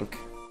don't think.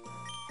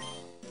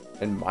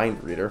 And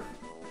mind reader.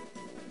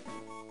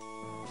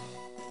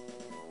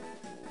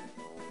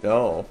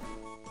 No.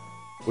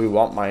 We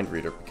want mind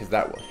reader because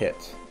that will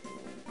hit.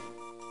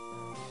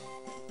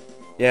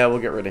 Yeah, we'll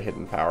get rid of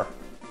hidden power.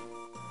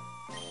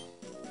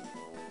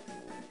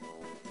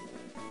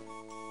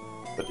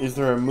 But is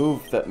there a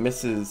move that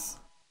misses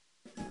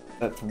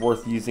that's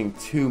worth using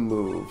 2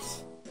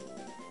 moves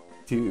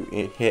to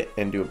hit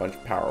and do a bunch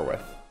of power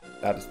with?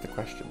 That is the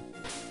question.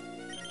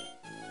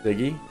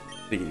 Ziggy?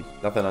 Ziggy.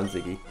 Nothing on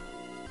Ziggy.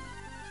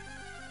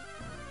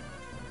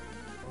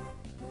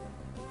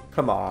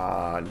 Come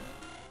on.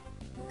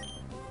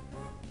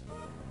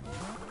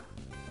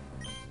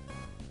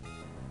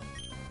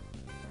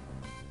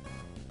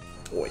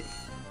 Oi.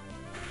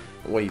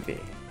 Oi there.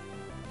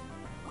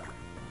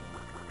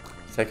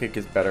 Psychic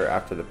is better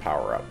after the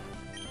power-up.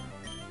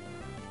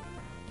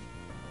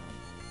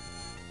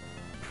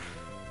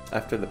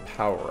 After the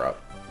power-up.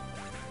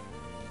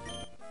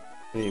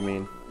 What do you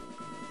mean?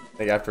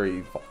 Like after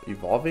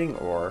evolving,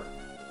 or?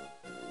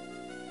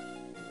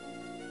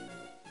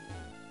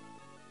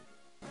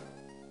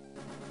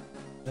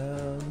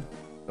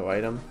 No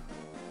item.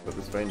 Go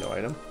this way, no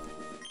item.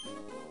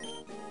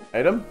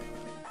 Item?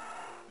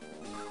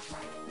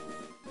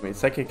 I mean,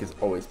 Psychic is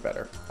always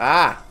better.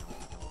 Ah!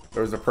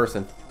 There was a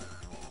person.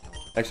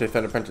 Actually, I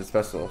found Apprentice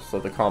Vessel, so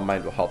the Calm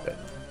Mind will help it.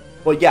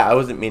 Well, yeah, I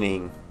wasn't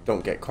meaning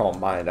don't get Calm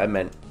Mind. I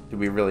meant, do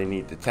we really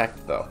need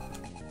Detect, though?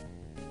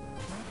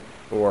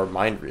 Or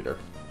Mind Reader?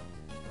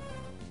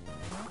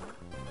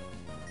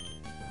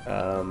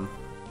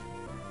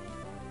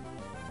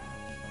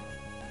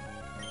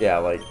 Yeah,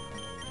 like,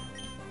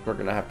 we're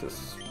gonna have to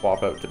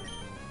swap out to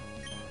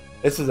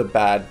This is a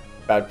bad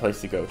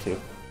place to go to.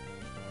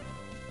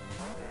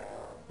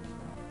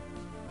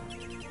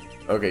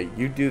 Okay,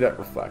 you do that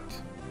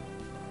reflect.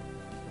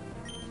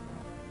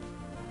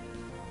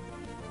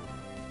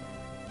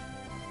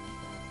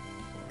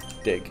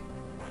 Dig.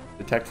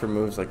 Detect for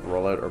moves like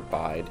rollout or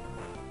bide.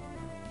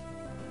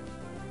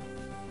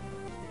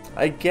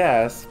 I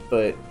guess,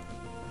 but...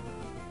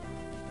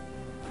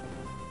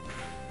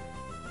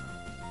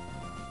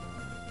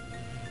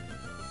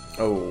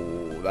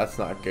 Oh, that's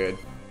not good.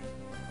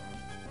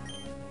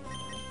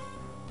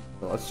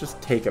 Well, let's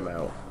just take him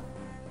out.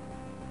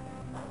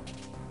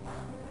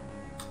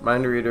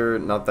 Mind Reader,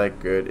 not that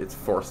good. It's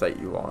Foresight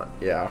you want.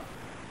 Yeah.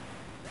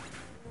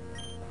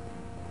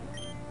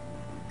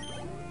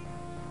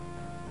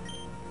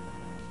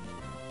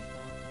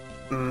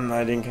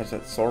 I didn't catch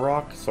that.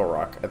 Solrock?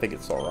 Solrock. I think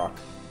it's Solrock.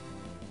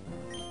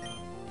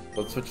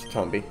 Let's switch to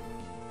Tombi.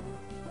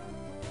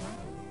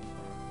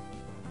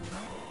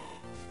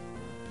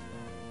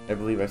 I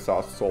believe I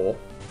saw Soul.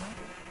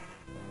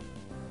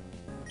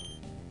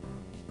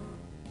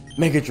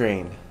 Mega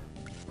Drain.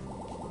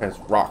 Has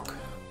Rock.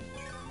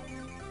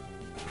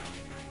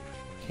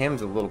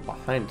 Cam's a little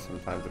behind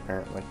sometimes,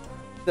 apparently.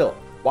 Still,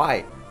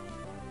 why?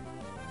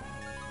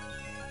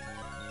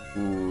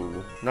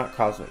 Ooh, not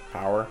Cosmic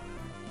Power.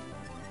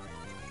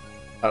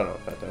 I don't know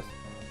what that does.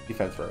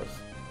 Defense Rose.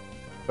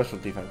 Special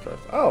Defense Rose.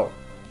 Oh!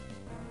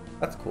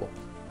 That's cool.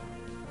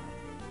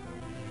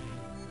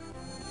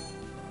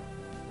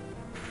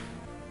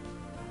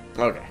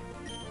 Okay.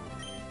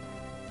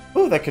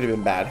 Ooh, that could have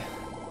been bad.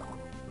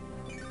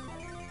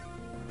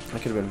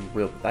 That could have been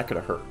real. That could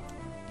have hurt.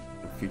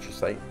 Future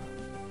Sight.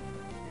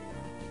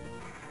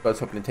 I was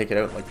hoping to take it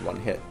out in like one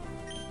hit.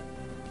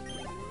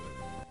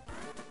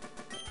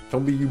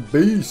 Tombi, you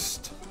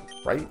beast!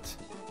 Right?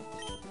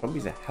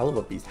 Tombi's a hell of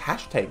a beast.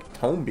 Hashtag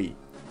Tombi.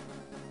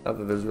 Not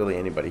that there's really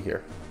anybody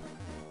here.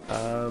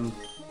 Yeah,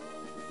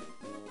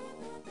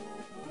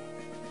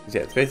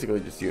 it's basically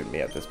just you and me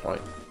at this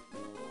point.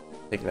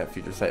 Taking that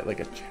Future Sight like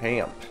a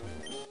champ.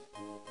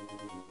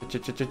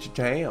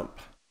 Champ.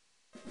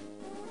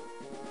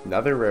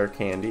 Another rare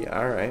candy.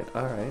 Alright,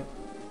 alright.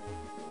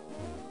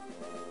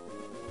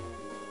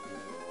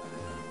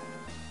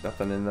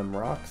 Nothing in them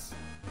rocks.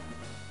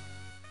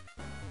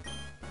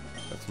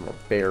 Got some more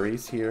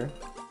berries here.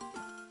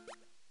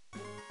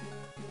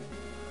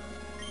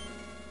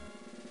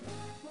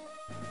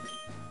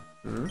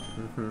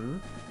 Mm-hmm.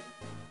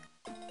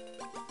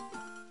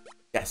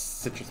 Yes,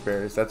 citrus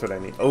berries. That's what I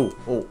need.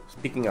 Oh,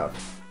 speaking of.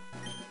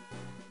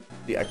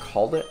 See, I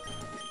called it.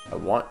 I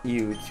want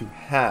you to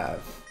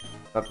have,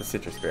 not the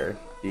citrus berry,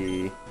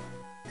 the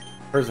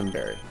Prism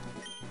berry.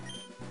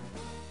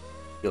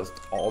 Deals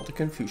all to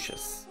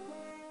Confucius.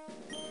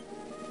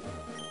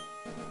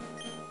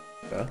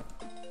 So,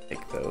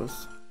 take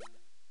those.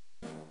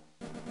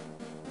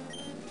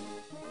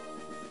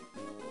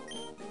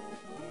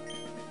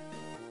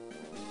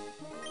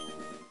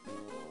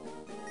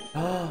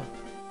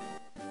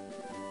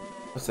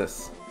 What's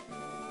this?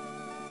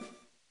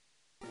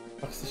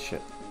 What's this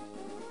shit?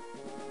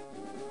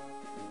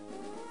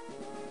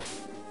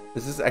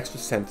 Is this extra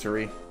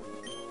sensory?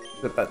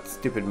 Is that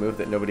stupid move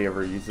that nobody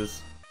ever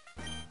uses?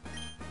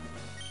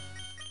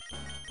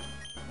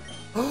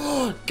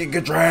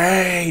 Giga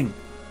Drain!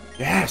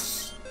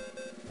 Yes!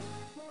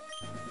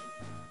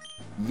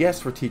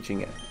 Yes, we're teaching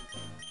it.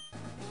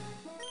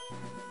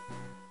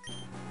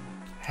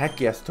 Heck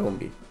yes,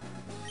 Tombi.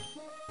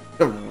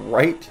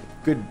 Right?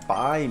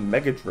 Goodbye,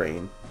 Mega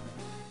Drain.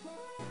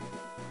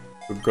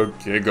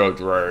 Giga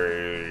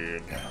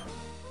Drain.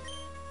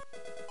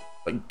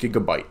 Like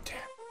Gigabyte.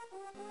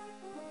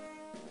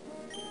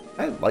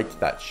 I liked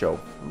that show.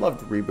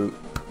 Loved Reboot.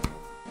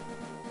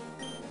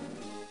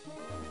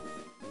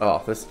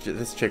 Oh,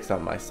 this chick's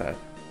on my side.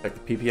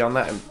 Check the PP on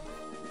that, and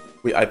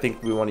I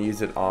think we want to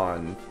use it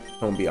on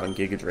Tombi on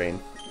Giga Drain.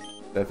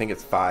 I think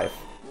it's 5.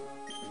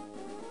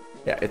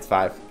 Yeah, it's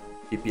 5.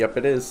 PP up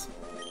it is.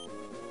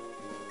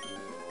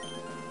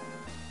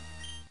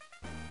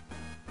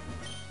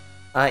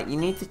 You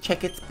need to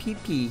check its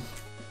PP.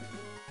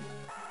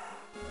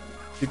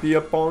 PP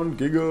up on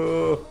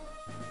Giga.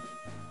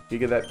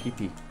 Giga that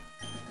PP.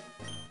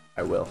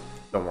 I will.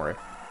 Don't worry.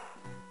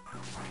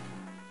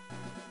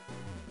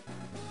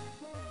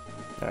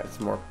 Alright,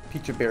 some more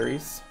Pecha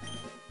berries.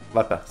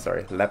 Lepa,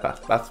 sorry. Lepa.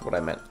 That's what I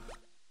meant.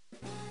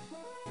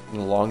 A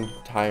long,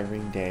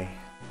 tiring day.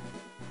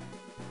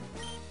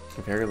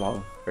 A very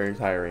long, very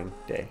tiring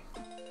day.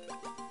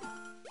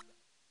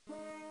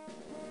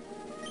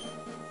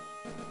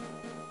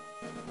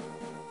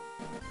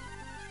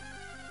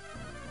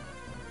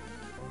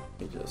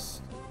 Let me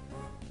just...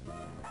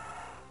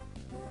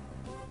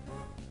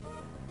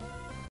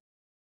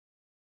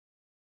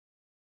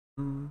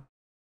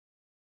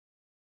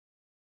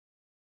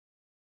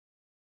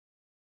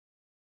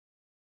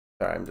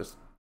 Sorry, I'm just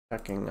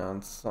checking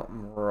on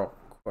something real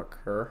quick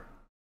here.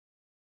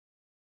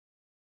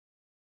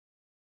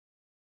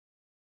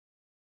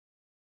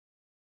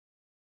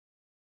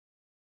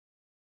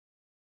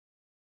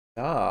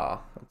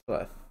 Ah, that's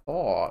what I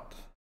thought.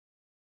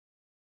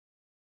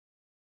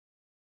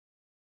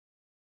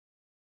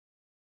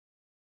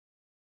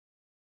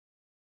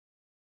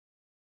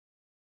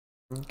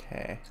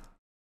 Okay.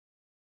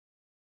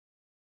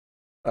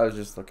 I was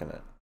just looking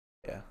at,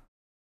 yeah.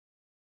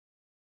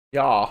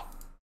 Yeah.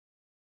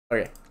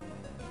 Okay.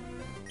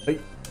 Hey.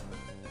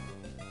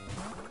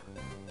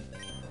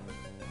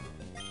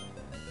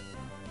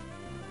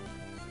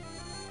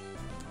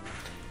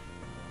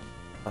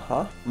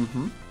 Uh-huh.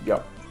 Mm-hmm.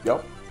 Yep.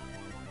 Yep.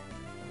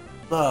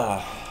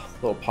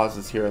 Little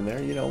pauses here and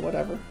there, you know,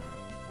 whatever.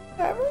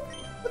 Whatever.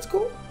 That's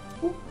cool. It's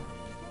cool.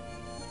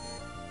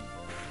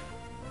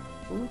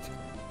 Cool. It's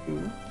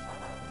cool.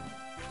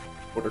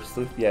 Water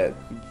sleuth. Yeah,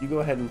 you go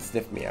ahead and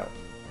sniff me out.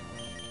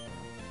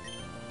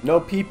 No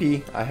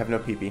pee-pee. I have no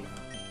pee-pee.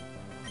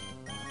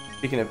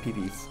 Speaking of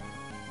pee-pees.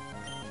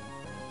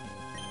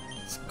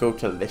 Let's go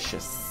to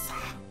Licious.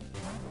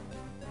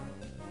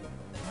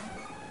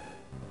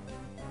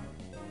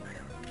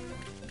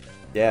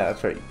 Yeah,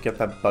 that's right. Get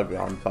that bug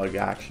on bug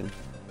action.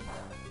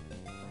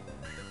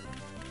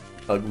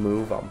 Bug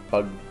move on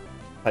bug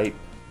type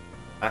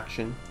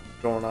action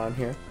going on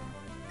here.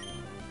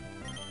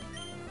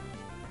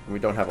 We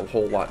don't have a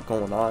whole lot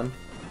going on.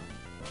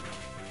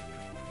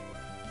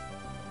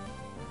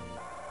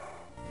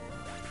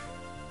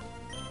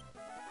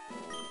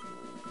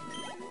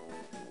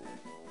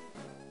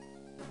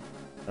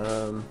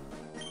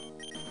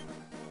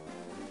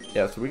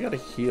 Yeah, so we gotta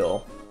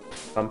heal at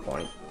some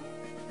point.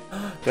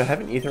 Do I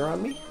have an ether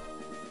on me?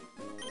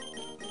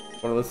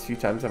 One of those few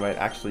times I might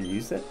actually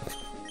use it?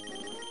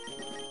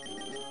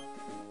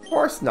 Of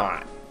course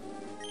not!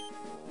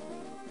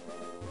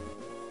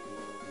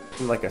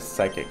 I'm like a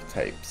psychic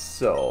type,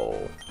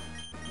 so...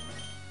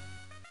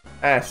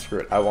 Ah, screw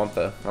it. I want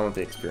the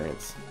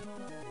experience.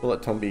 We'll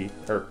let Tombi,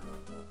 or...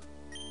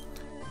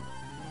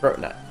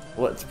 Sproutnut.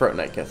 We'll let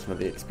Sproutnut get some of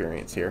the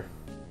experience here.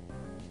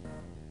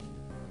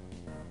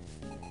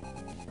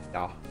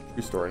 Yeah,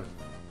 true story.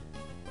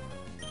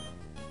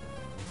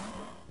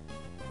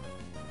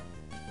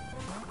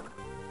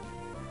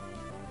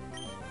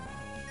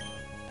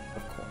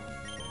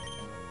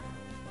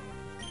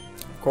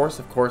 Of course,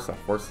 a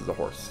horse is a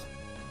horse.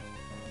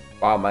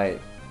 Wow, my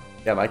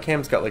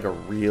cam's got like a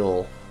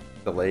real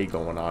delay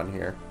going on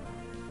here.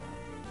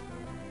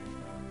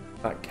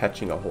 Not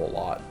catching a whole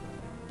lot.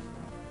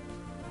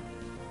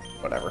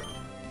 Whatever.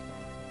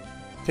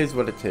 It is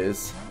what it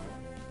is.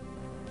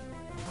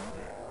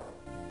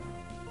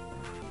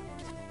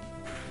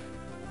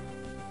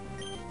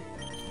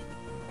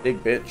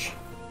 Big bitch.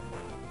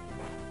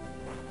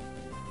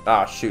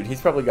 Ah, shoot.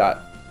 He's probably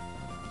got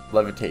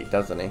levitate,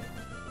 doesn't he?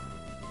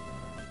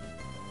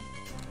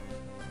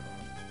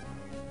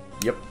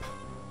 Yep.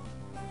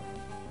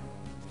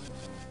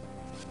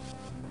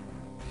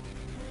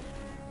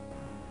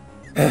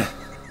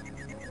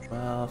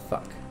 Well,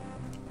 fuck.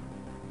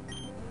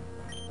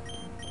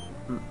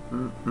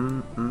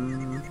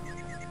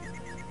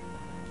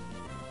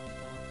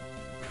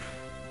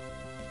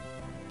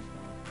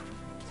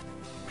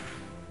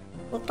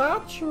 Well,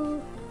 got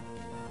you.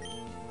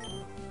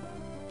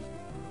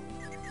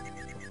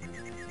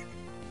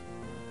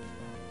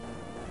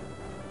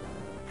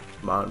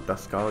 Come on,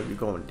 Duskull, you're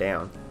going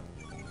down.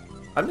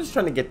 I'm just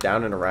trying to get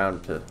down and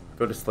around to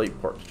go to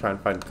Slateport to try and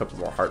find a couple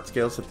more heart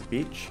scales at the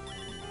beach.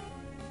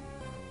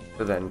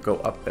 To then go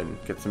up and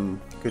get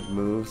some good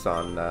moves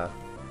on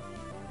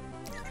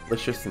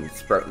Licious and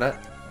Sproutnut.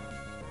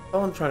 That's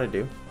all I'm trying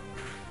to do.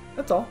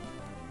 That's all.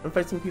 And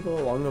fight some people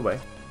along the way.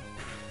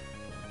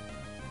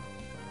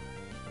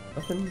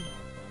 Nothing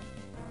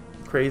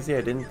crazy,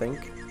 I didn't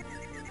think.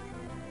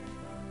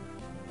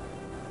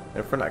 And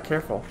if we're not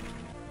careful,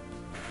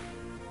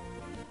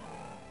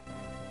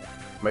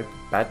 might be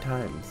bad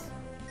times.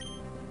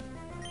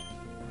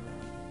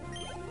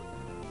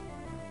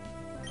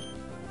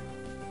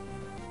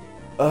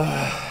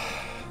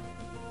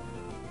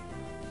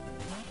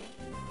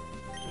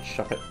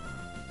 Shop it.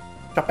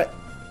 Shop it.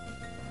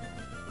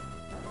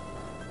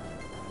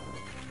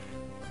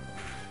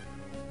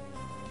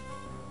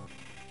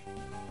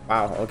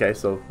 Wow, okay,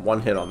 so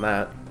one hit on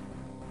that.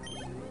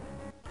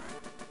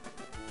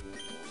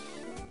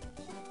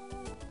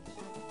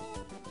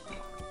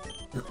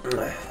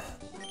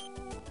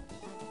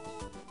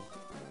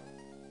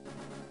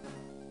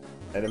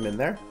 Item in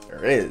there?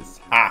 There is.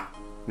 Ha!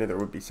 Knew there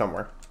would be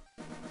somewhere.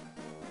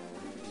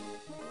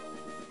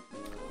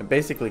 It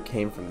basically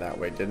came from that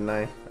way, didn't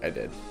I? I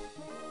did.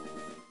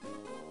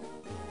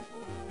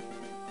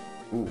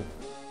 Ooh.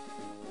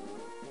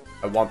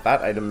 I want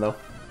that item, though.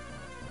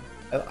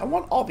 I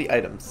want all the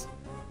items.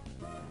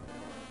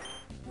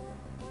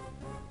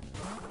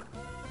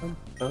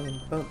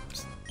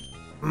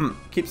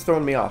 Keeps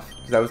throwing me off,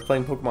 because I was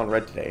playing Pokemon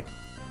Red today.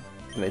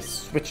 And they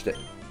switched it.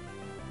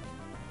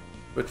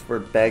 Which where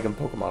Bag and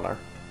Pokemon are.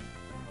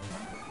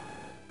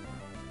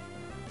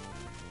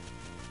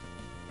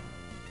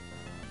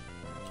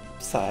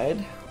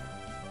 Side.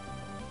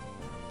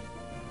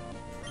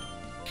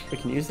 We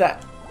can use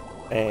that.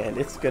 And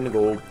it's gonna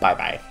go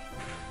bye-bye.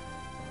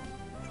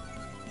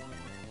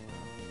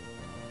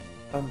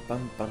 Bum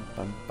bum bum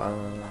bum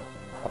bum.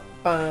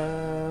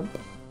 Bum.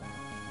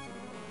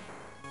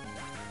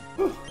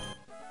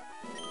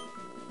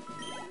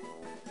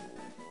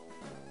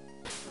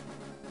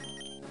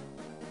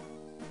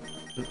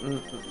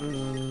 Alright,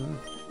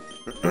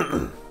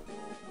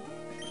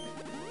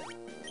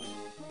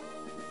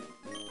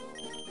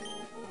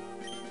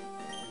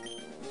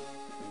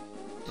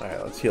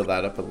 let's heal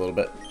that up a little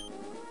bit.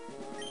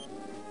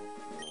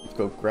 Let's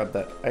go grab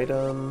that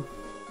item.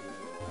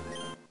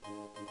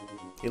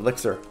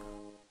 Elixir.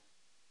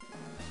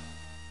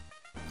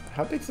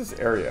 How big is this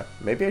area?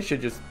 Maybe I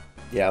should just...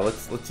 Yeah,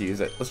 let's use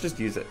it. Let's just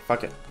use it.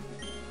 Fuck it.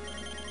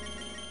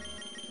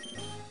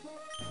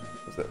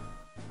 What's it?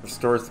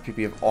 Restores the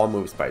PP of all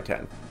moves by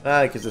 10.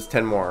 It gives us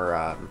 10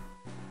 more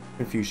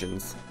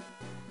confusions.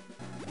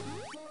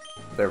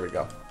 There we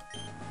go.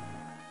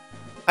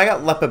 I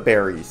got Lepa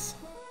berries.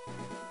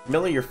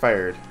 Millie, you're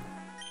fired.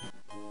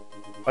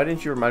 Why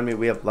didn't you remind me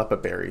we have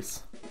Lepa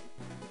berries?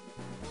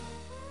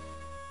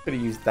 Could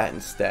have used that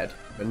instead,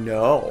 but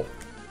no.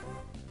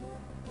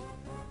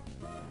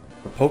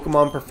 The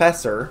Pokemon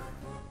professor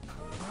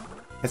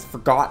has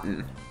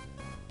forgotten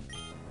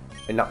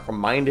and not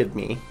reminded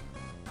me.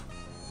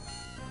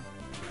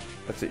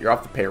 That's it, you're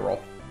off the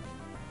payroll.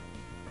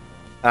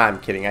 I'm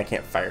kidding, I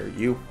can't fire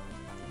you.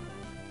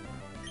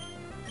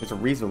 There's a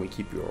reason we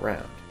keep you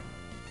around.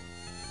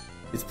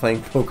 He's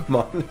playing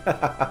Pokemon.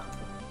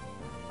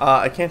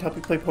 I can't help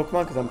you play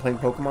Pokemon because I'm playing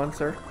Pokemon,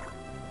 sir.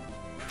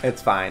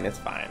 It's fine, it's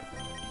fine.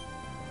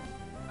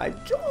 I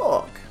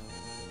joke.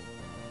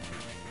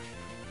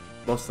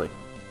 Mostly.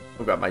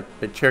 Oh god, my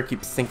chair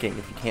keeps sinking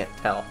if you can't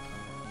tell.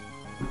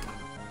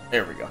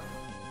 There we go.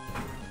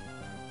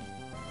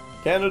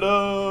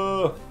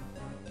 Canada!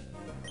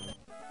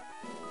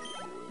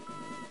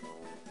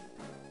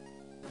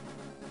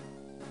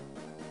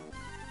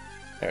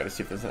 I gotta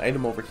see if there's an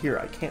item over here.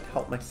 I can't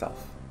help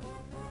myself.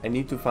 I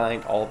need to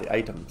find all the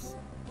items.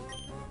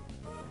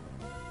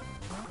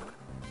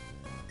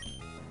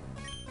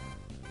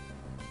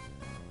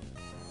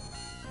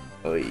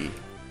 Oy.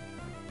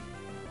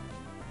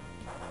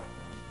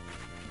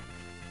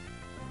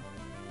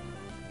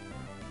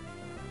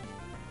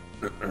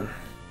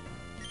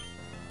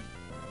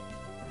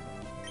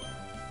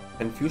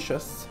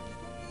 Confucius.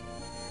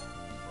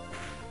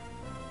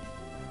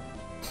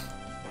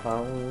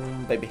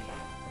 Baby.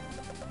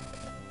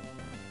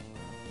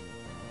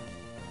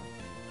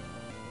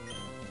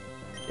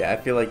 Yeah, I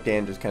feel like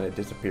Dan just kind of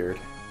disappeared.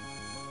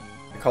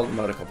 I called him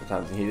out a couple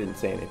times and he didn't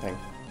say anything.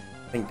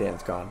 I think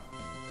Dan's gone.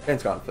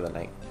 Dan's gone for the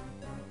night.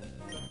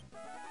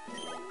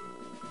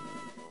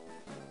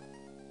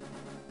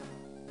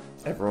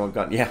 Everyone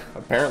gone? Yeah,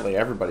 apparently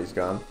everybody's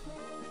gone.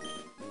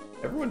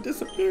 Everyone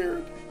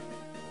disappeared.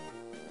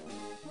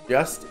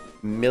 Just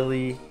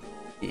Millie.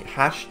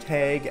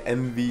 Hashtag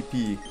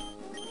MVP.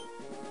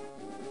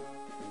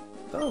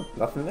 Oh,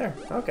 nothing there.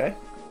 Okay.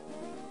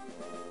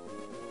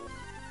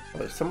 Well,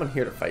 there's someone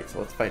here to fight, so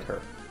let's fight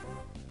her.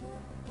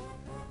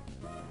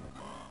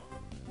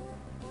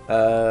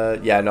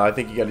 Yeah, no, I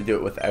think you gotta do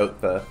it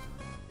without the...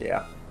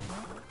 Yeah.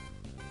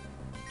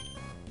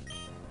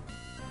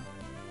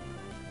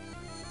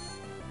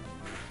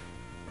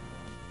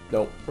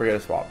 Nope, we're gonna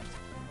swap.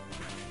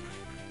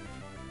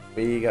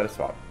 We gotta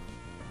swap.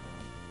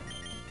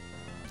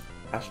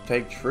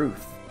 Hashtag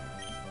truth.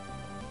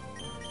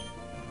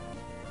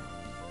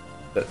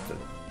 The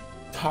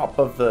top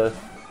of the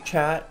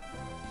chat.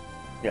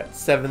 You got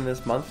 7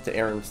 this month to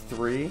Aaron's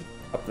 3.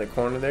 Up in the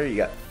corner there, you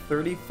got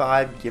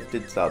 35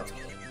 gifted subs.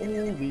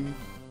 Holy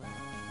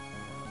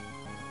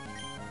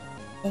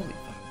fuck.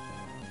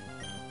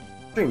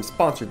 Stream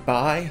sponsored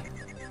by...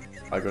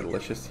 I go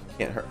delicious.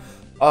 Can't hurt.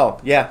 Oh,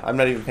 yeah, I'm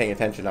not even paying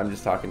attention. I'm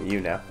just talking to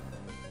you now.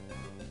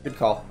 Good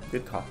call.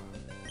 Good call.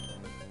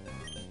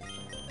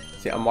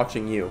 See, I'm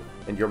watching you,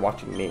 and you're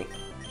watching me.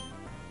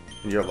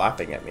 And you're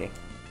laughing at me.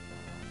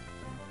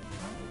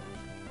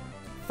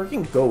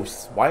 Freaking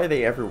ghosts. Why are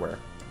they everywhere?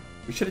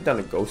 We should have done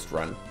a ghost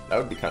run. That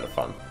would be kind of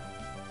fun.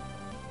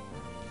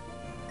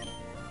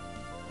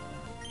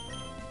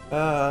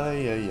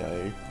 Ay, ay,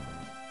 ay.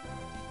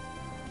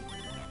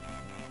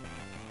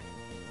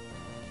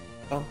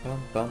 Bum,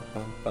 bum, bum,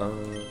 bum,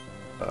 bum.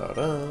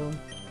 Ba-dum.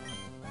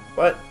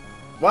 What?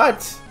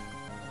 What?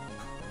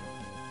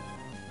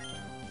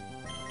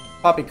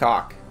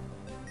 Poppycock.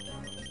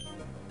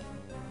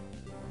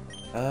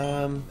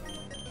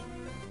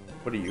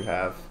 What do you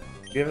have?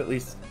 You have at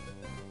least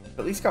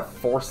got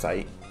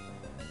foresight.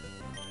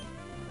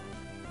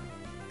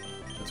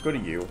 Let's go to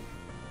you.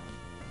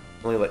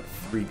 Only like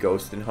 3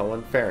 ghosts in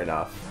Hoenn. Fair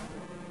enough.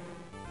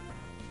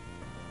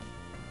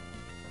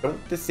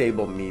 Don't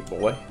disable me,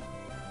 boy.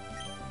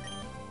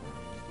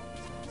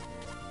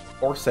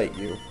 Foresight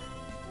you.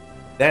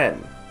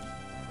 Then,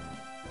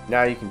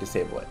 now you can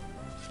disable it.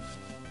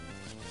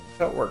 That's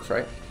how it works,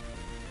 right?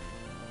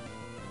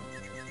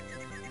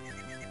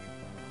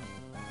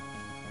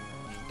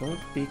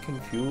 Don't be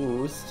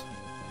confused.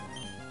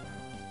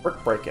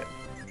 Work break it.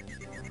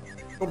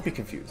 Don't be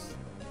confused.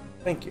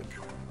 Thank you.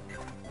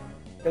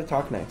 Gotta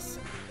talk nice.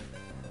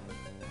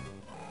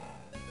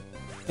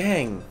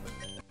 Dang.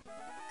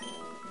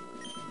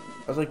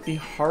 That was like the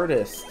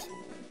hardest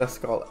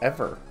Duskull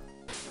ever.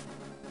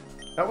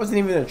 That wasn't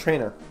even a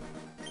trainer.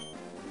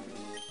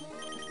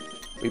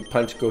 We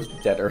punch Ghost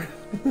deader.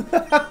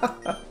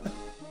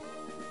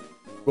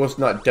 Ghost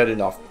not dead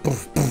enough.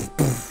 Poof, poof,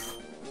 poof.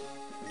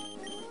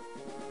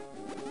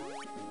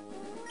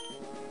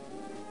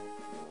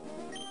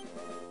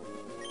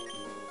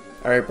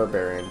 Alright,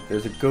 Barbarian.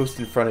 There's a ghost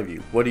in front of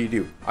you. What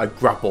do? I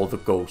grapple the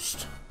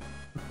ghost.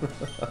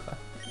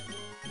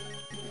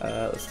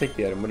 Let's take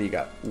the item. What do you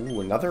got? Ooh,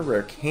 another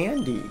rare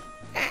candy.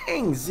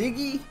 Dang,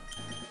 Ziggy.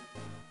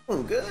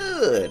 Oh,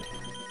 good.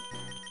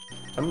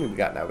 How many we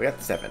got now? We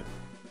got 7.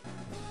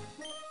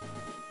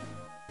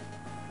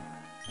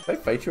 Did I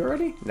fight you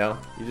already? No,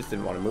 you just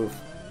didn't want to move.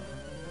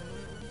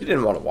 You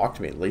didn't want to walk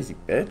to me, lazy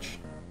bitch.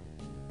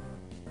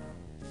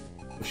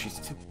 Oh, she's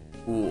too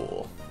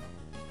cool.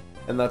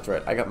 And that's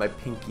right, I got my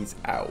pinkies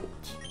out.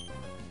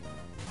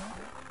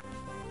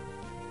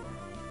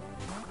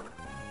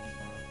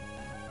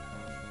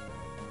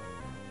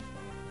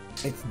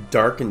 It's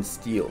dark and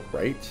steel,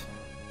 right?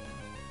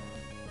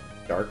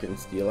 Dark and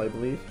steel, I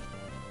believe.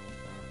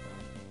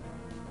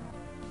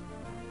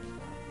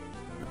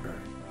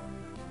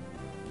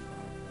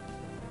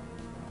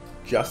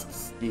 Just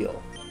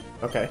steel.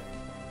 Okay.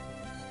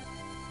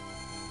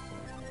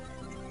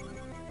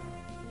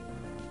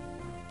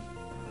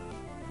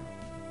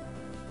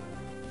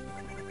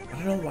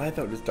 I don't know why I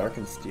thought it was dark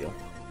and steel.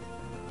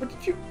 What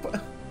did you put?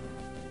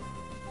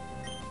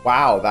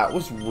 Wow, that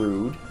was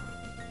rude.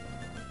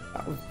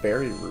 That was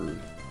very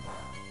rude.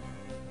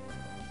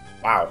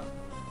 Wow.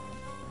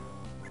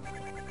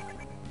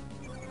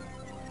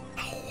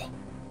 Ow.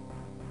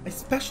 My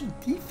special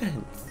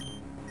defense.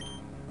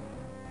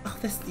 Oh,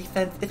 this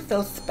defense is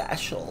so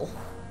special.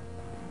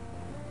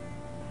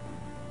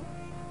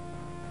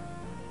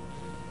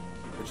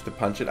 Which to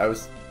punch it, I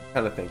was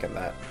kind of thinking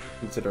that,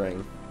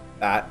 considering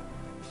that.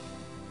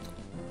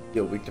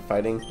 Feel weak to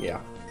fighting?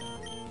 Yeah.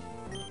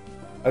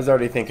 I was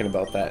already thinking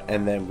about that,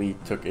 and then we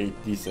took a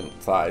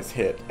decent size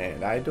hit,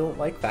 and I don't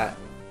like that.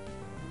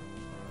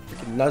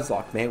 Freaking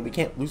Nuzlocke, man, we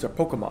can't lose our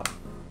Pokemon.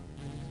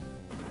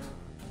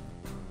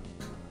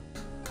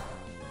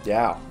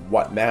 Yeah,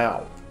 what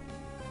now?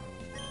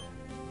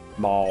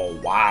 Maw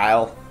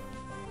While.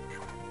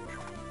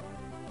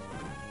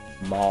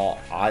 Maw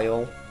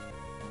Isle.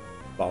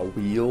 Maw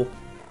Wheel.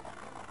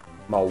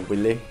 Maw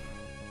Willy.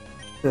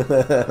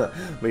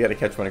 We gotta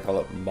catch one and call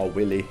it Maw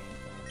Willy.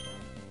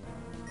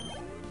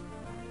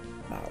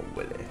 Maw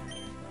Willy.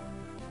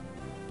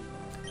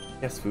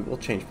 Yes, we will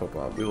change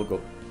Pokemon. We will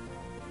go.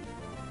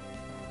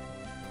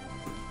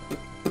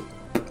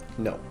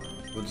 No,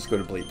 we'll just go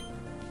to Bleep.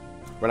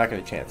 We're not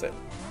gonna chance it.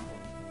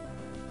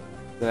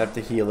 Then have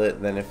to heal it,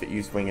 and then if it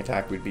used Wing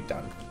Attack, we'd be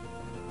done.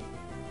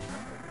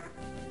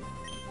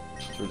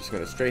 So we're just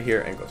gonna straight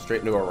here and go straight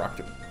into our Rock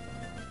Tomb.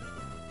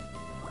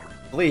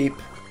 Bleep.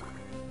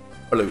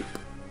 Bloop.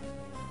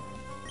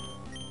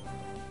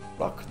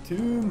 Rock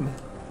Tomb.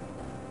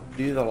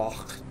 Do the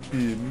Rock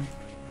Tomb.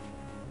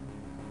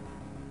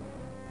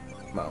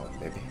 Come on,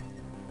 baby.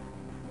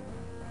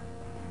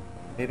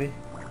 Maybe.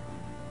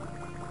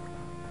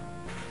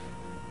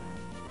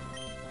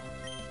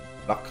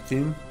 Rock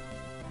Tomb.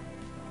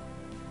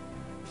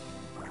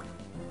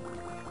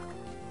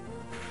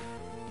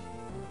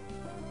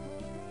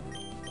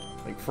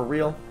 Like, for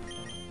real?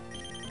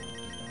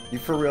 You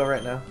for real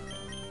right now?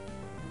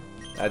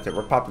 That's it,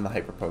 we're popping the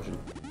Hyper Potion.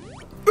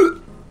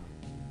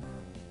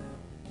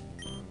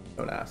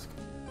 Don't ask.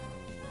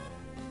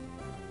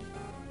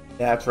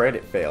 Yeah, that's right,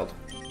 it failed.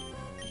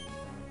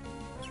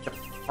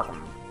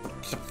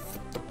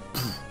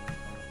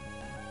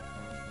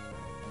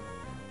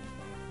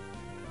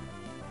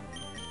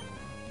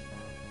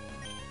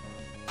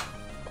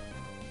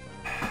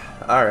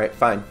 Alright,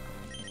 fine.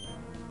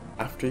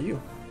 After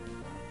you.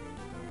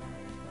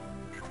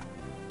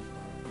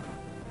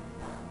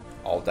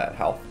 All that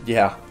health.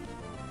 Yeah.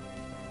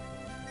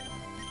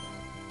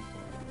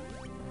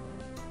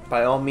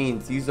 By all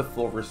means, use a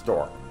full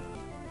restore.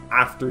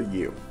 After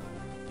you.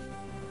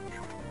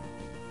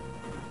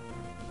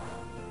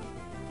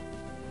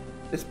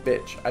 This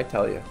bitch, I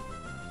tell you.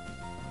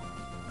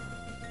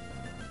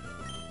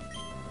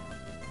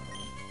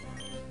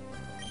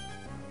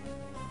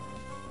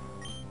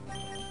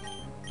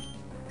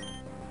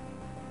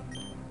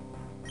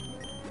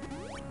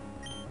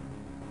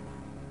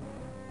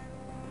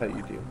 How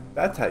you do.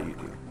 That's how you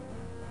do.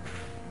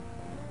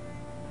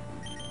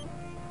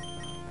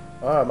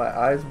 Oh, my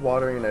eyes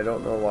watering and I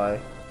don't know why.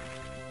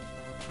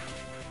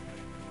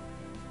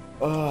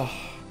 Oh.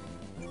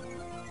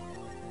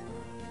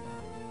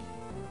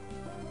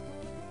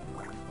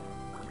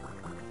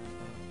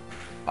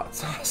 Hot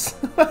sauce.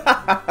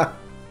 I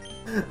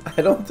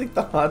don't think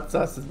the hot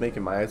sauce is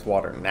making my eyes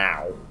water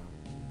now.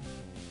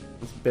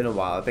 It's been a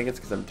while. I think it's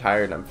because I'm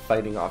tired and I'm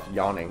fighting off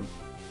yawning.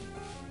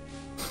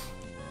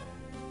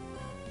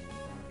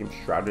 I'm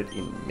shrouded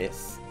in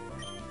mist.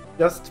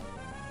 Just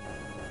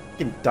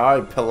fucking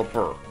die,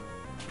 Pelipper.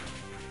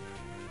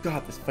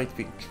 God, this fight's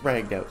being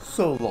dragged out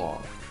so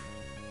long.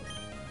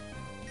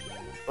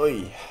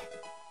 Oy.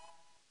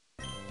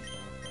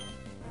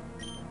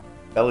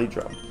 Belly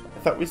drum. I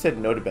thought we said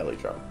no to belly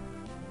drum.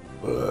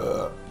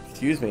 Ugh.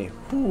 Excuse me.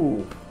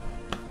 Ooh.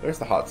 There's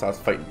the hot sauce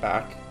fighting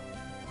back.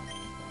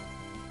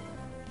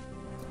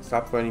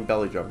 Stop learning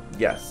belly drum.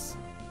 Yes.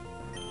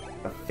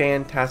 A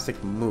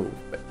fantastic move,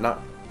 but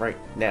not right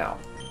now.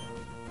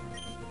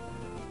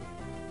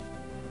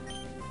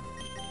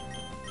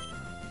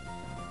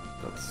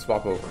 Let's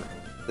swap over.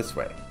 This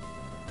way.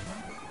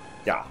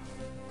 Yeah.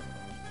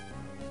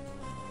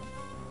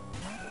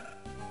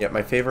 Yeah,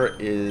 my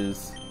favorite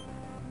is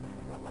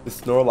the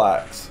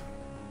Snorlax.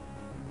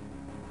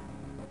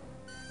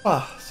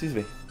 Ah, excuse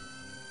me.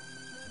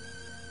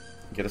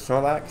 Get a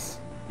Snorlax,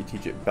 you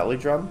teach it belly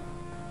drum,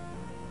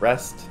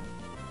 rest,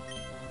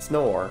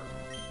 snore,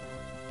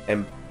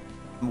 and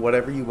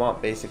whatever you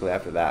want basically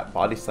after that.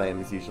 Body slam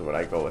is usually what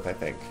I go with, I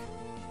think.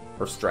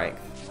 For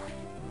strength.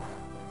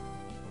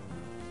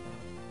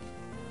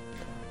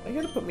 Are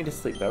you gonna put me to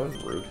sleep? That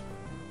was rude.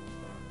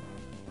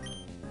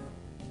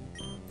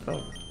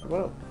 Oh,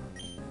 whoa.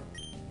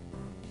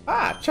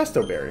 Ah,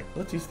 Chesto Berry.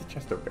 Let's use the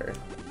Chesto Berry.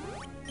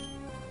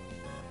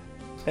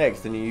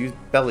 Eggs, then you use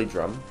belly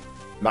drum.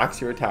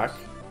 Max your attack.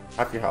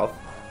 Half your health.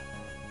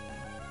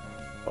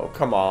 Oh,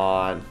 come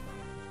on.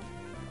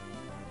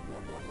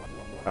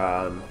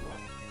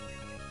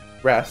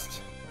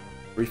 Rest.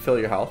 Refill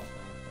your health.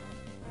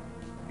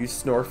 Use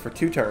snore for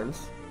 2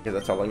 turns, because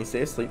that's how long you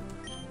stay asleep.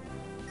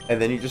 And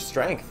then you just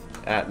strength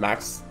at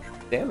max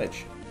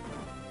damage.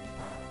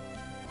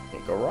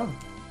 Can't go wrong.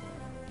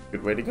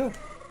 Good way to go.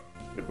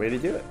 Good way to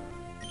do it.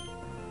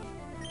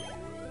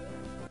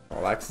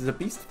 Snorlax is a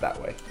beast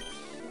that way.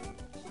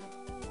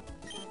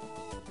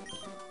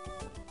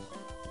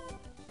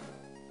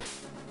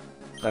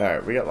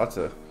 Alright, we got lots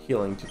of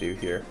healing to do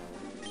here.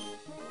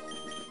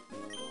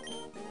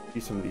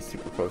 Use some of these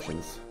super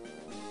potions.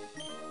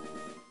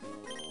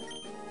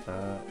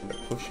 And a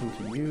potion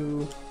to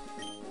you.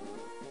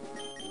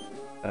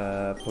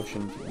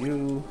 Potion to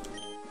you.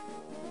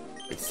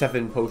 Like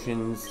 7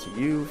 potions to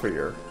you for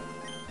your...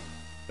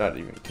 Not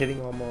even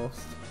kidding,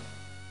 almost.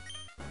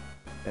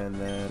 And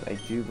then I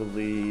do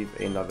believe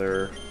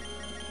another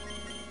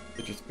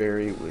citrus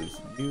berry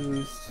was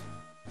used.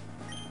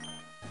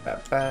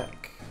 That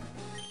back.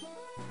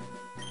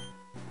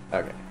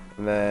 Okay,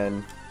 and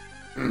then...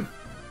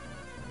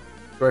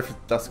 Sorry for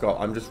Duskull,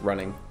 I'm just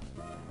running.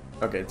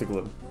 Okay, it's a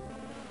glue.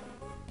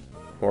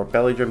 Or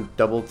Belly Drum,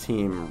 Double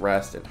Team,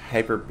 Rest, and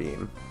Hyper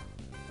Beam.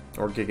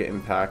 Or Giga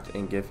Impact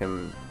and have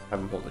him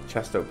hold a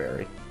Chesto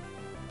Berry.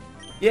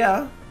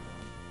 Yeah.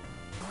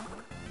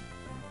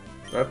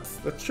 That's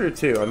true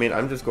too. I mean,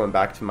 I'm just going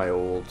back to my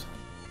old...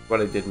 what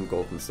I did in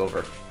Gold and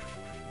Silver.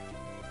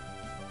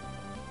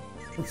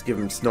 Let's give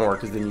him Snore,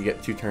 because then you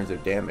get 2 turns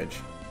of damage.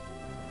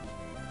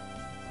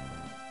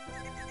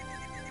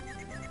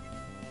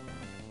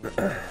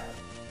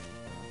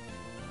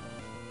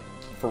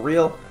 For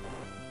real?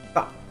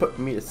 Stop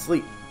putting me to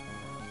sleep.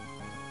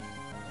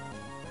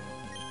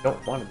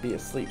 Don't want to be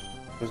asleep.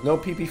 There's no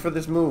PP for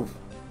this move.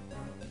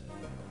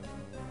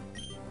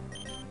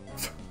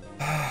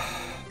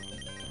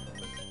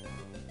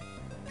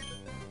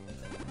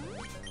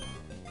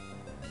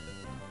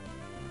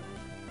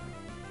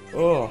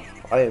 Oh,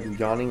 I am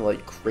yawning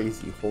like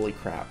crazy. Holy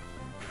crap.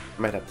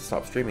 I might have to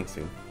stop streaming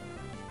soon.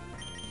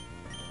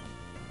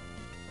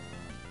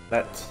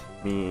 Let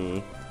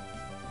me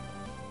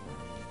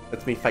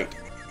fight.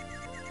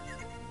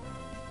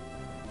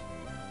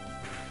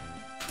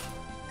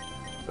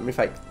 Let me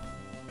fight.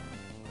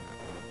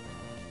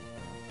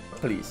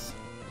 Please.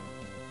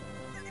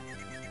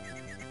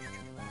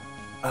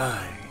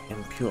 I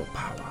am pure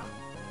power.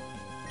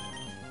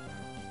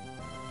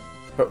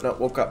 Sproutnut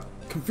woke up.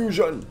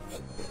 Confusion!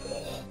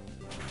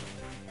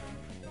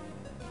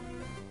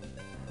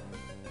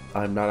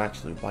 I'm not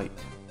actually white.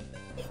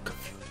 Oh,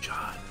 confusion.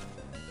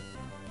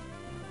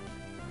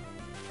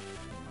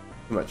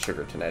 Too much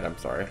sugar tonight, I'm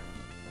sorry.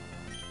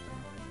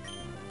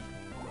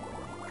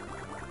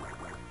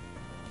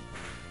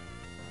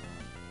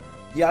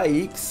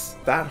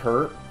 Yikes, that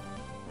hurt.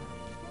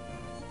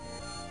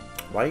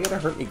 Why you gotta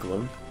hurt me,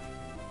 Gloom?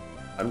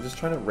 I'm just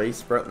trying to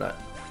raise Sproutnut.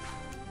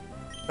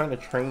 I'm trying to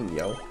train,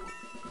 yo.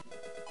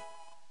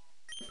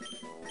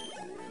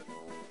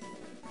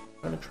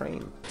 I'm trying to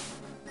train.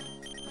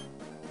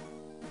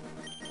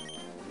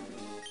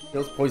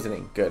 Feels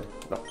poisoning. Good.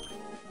 No.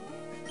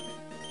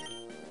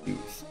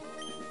 Use.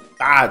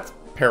 Ah, it's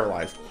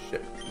paralyzed.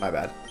 Shit. My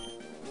bad.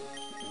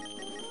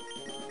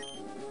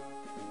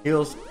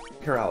 Heals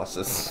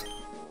paralysis.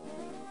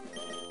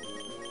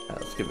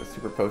 Let's give it a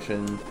super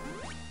potion.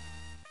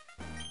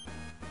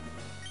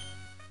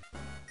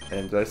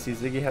 And did I see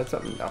Ziggy had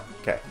something? No.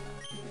 Okay.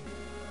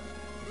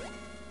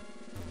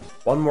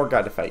 One more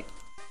guy to fight.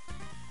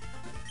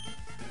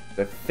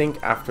 I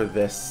think after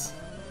this,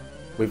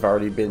 we've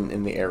already been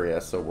in the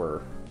area, so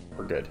we're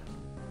good.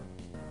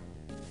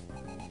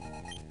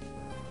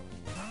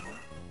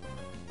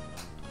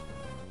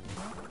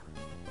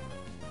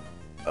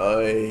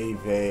 Oy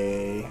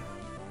vey.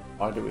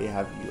 Why do we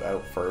have you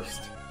out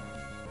first?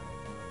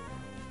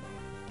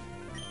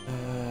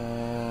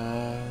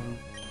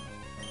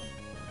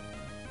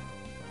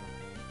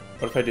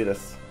 What if I do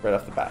this right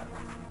off the bat?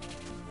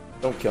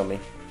 Don't kill me.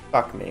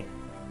 Fuck me.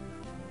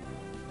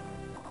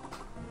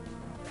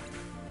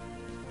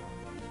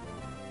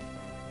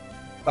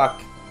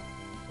 Fuck.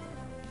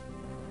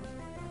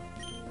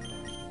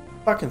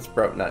 Fucking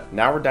Sprout Nut.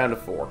 Now we're down to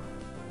 4.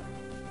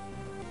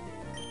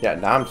 Yeah,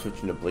 now I'm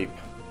switching to Bleep.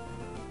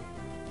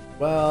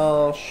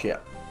 Well,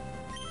 shit.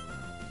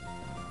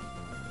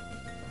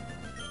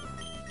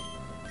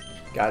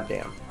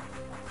 Goddamn.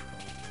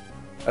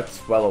 That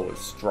Swellow was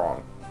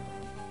strong.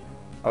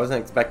 I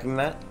wasn't expecting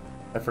that.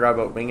 I forgot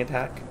about Wing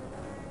Attack.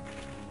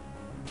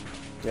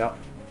 Yep.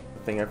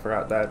 I think I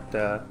forgot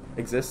that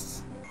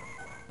exists.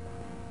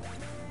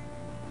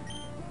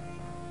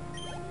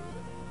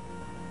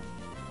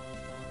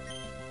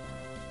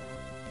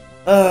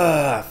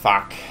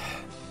 Fuck.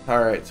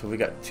 Alright, so we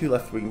got 2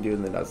 left we can do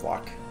in the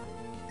Nuzlocke.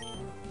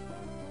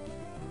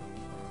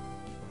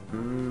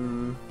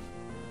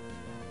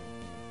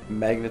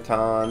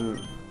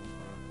 Magneton.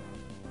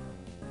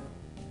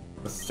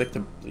 Let's stick to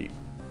Bleep.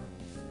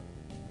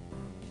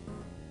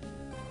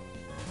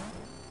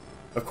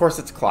 Of course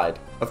it's Clyde.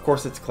 Of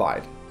course it's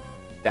Clyde.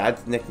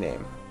 Dad's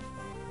nickname.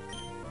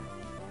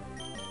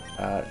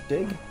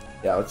 Dig?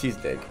 Yeah, let's use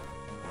Dig.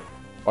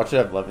 Watch it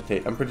have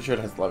Levitate. I'm pretty sure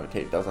it has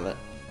Levitate, doesn't it?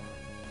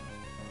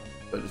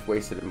 So I just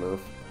wasted a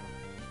move.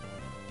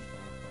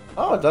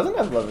 Oh, it doesn't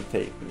have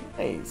Levitate.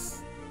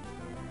 Nice.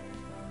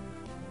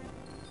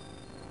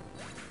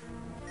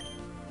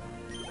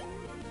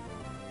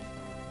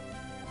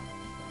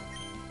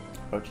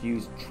 About to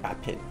use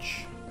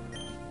Trapinch.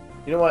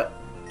 You know what?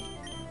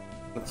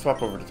 Let's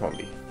swap over to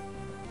Tombi.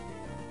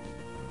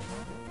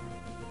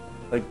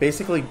 Like,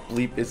 basically,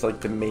 Bleep is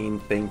like the main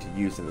thing to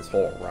use in this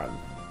whole run.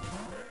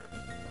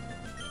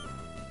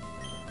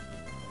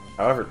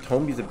 However,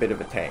 Tombi's a bit of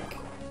a tank.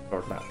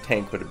 Or not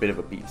tank, but a bit of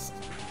a beast.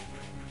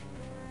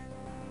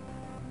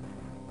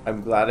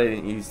 I'm glad I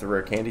didn't use the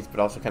rare candies, but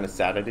also kind of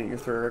sad I didn't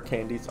use the rare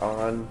candies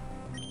on...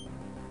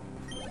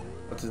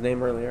 What's his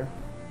name earlier?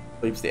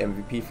 Bleep's the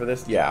MVP for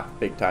this? Yeah,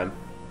 big time.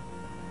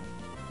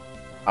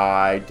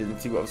 I didn't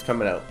see what was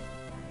coming out.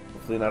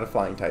 Hopefully not a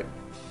flying type.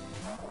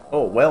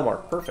 Oh, Whale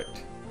Mark,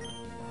 perfect.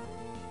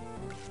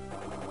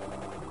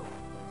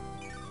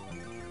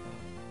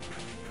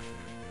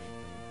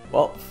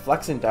 Well,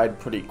 Flexin died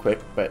pretty quick,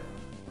 but...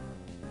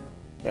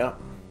 Yeah.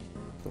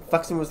 So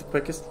Flexin was the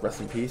quickest,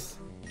 rest in peace.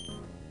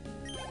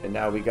 And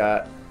now we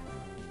got...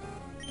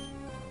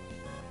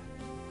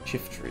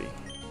 Shiftry.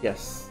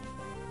 Yes.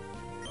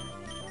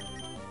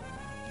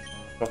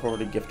 Swap over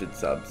to gifted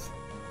subs.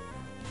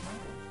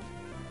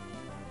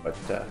 But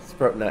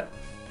Sproutnet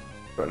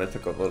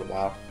took a little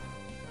while.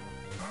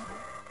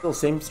 Still,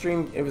 same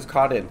stream it was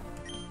caught in.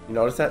 You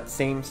notice that?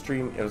 Same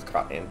stream it was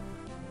caught in.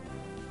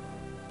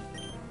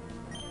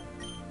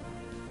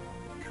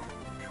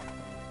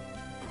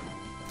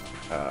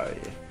 Yeah.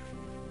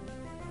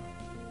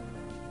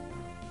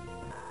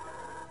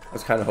 I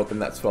was kind of hoping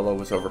that Swellow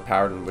was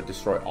overpowered and would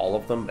destroy all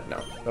of them, but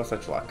no. No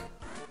such luck.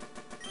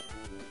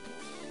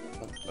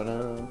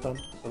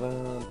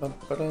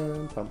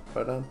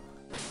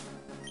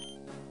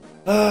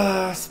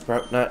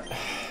 Sproutnut.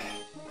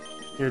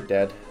 You're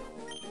dead.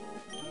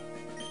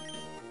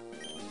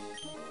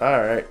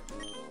 Alright.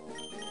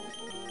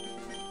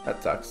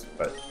 That sucks,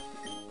 but...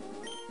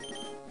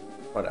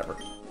 whatever.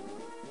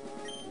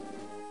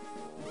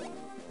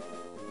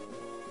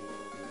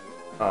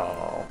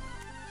 Oh.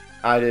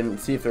 I didn't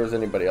see if there was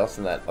anybody else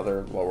in that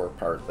other lower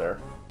part there.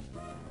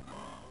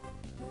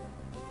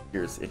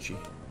 Here's Itchy.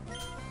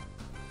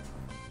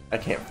 I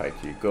can't fight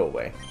you. Go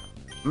away.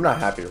 I'm not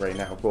happy right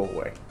now. Go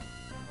away.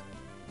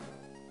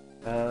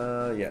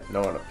 Yeah,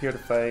 no one up here to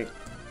fight.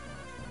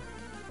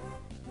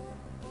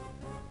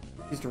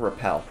 Use to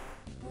repel.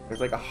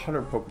 There's like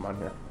 100 Pokemon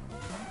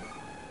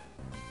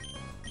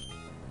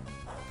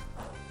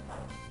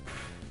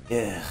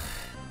here. Ugh.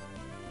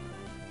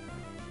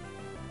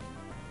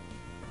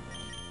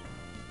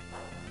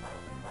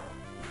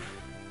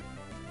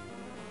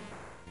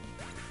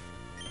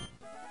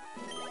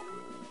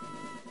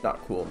 Not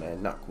cool,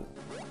 man. Not cool.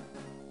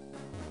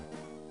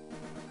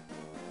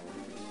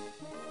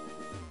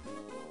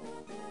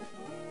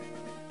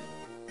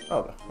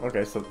 Oh,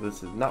 okay, so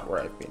this is not where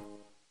I've been.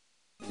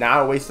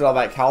 Now I wasted all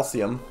that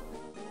calcium.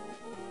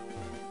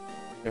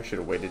 I should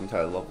have waited until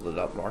I leveled it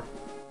up more.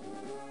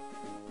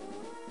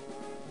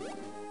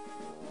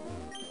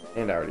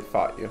 And I already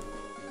fought you.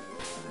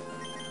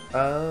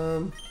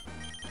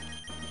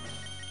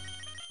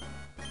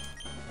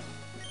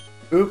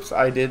 Oops,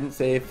 I didn't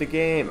save the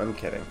game. I'm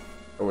kidding.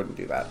 I wouldn't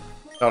do that.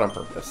 Not on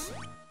purpose.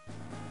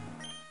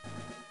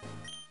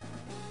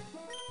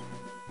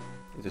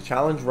 It's a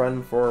challenge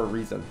run for a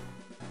reason.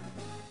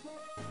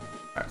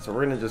 Alright, so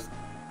we're gonna just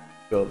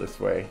go this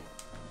way.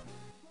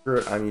 Screw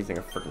it, I'm using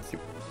a freaking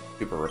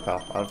super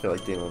repel. I don't feel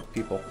like dealing with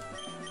people.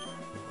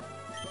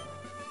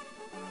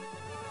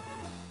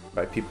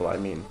 By people, I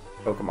mean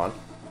Pokemon.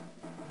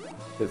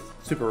 Because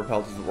super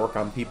repel doesn't work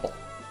on people.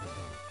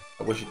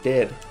 I wish it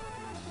did.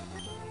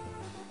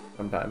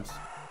 Sometimes.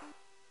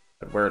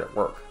 I'd wear it at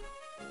work.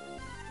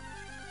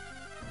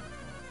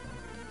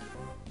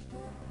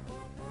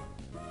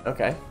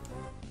 Okay.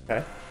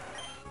 Okay.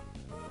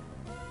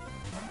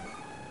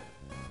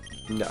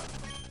 No.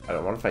 I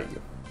don't want to fight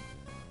you.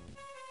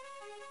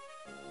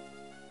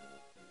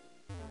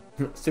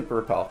 Super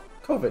Repel.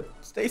 COVID.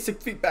 Stay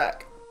 6 feet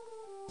back.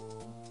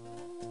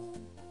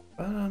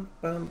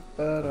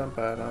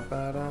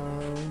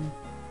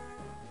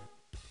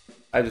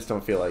 I just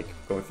don't feel like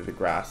going through the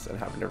grass and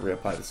having to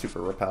reapply the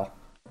Super Repel.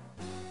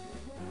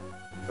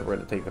 So we're going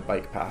to take the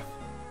bike path.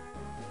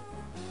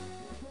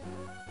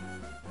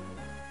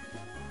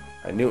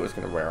 I knew it was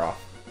going to wear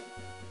off.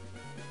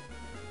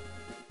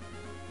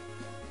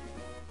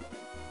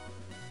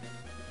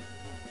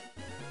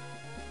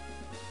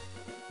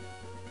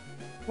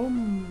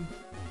 Boom.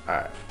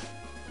 Alright.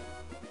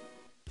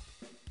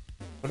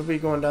 What are we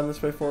going down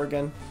this way for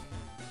again?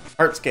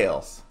 Art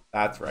scales.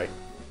 That's right.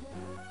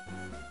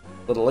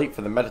 A little late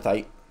for the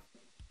Metatite.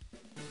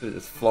 Should have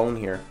just flown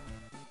here.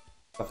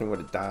 Nothing would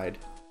have died.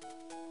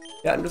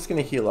 Yeah, I'm just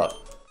going to heal up.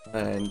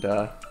 And,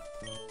 I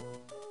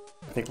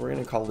think we're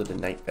going to call it a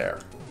night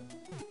there.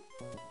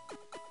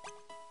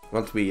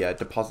 Once we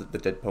deposit the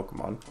dead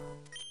Pokemon,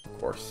 of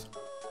course.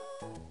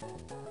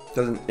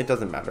 It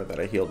doesn't matter that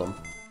I healed them.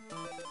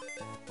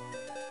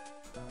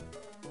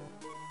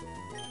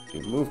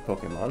 Move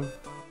Pokemon.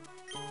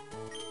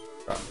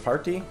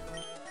 Party.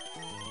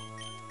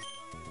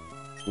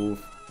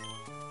 Move.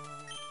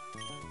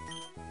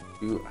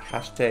 Do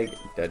hashtag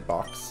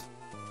deadbox.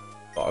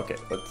 Oh, okay,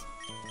 let's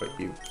put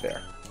you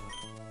there.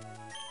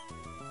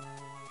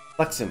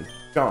 Flexin,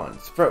 gone.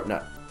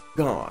 Sproutnut,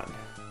 gone.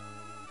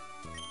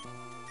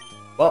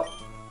 Well,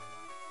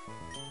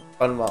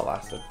 fun while it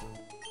lasted.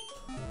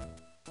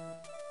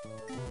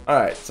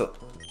 Alright, so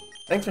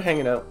thanks for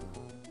hanging out.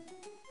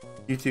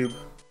 YouTube,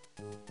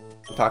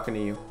 I'm talking to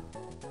you.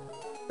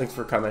 Thanks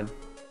for coming.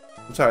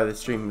 I'm sorry the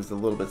stream was a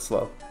little bit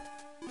slow.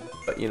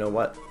 But you know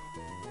what?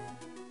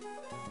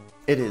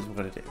 It is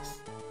what it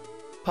is.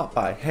 Pop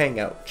by, hang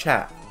out,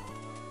 chat.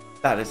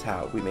 That is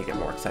how we make it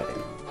more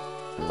exciting.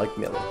 And like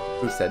Millie,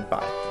 who said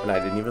bye, and I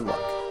didn't even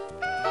look.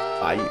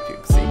 Bye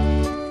YouTube, see?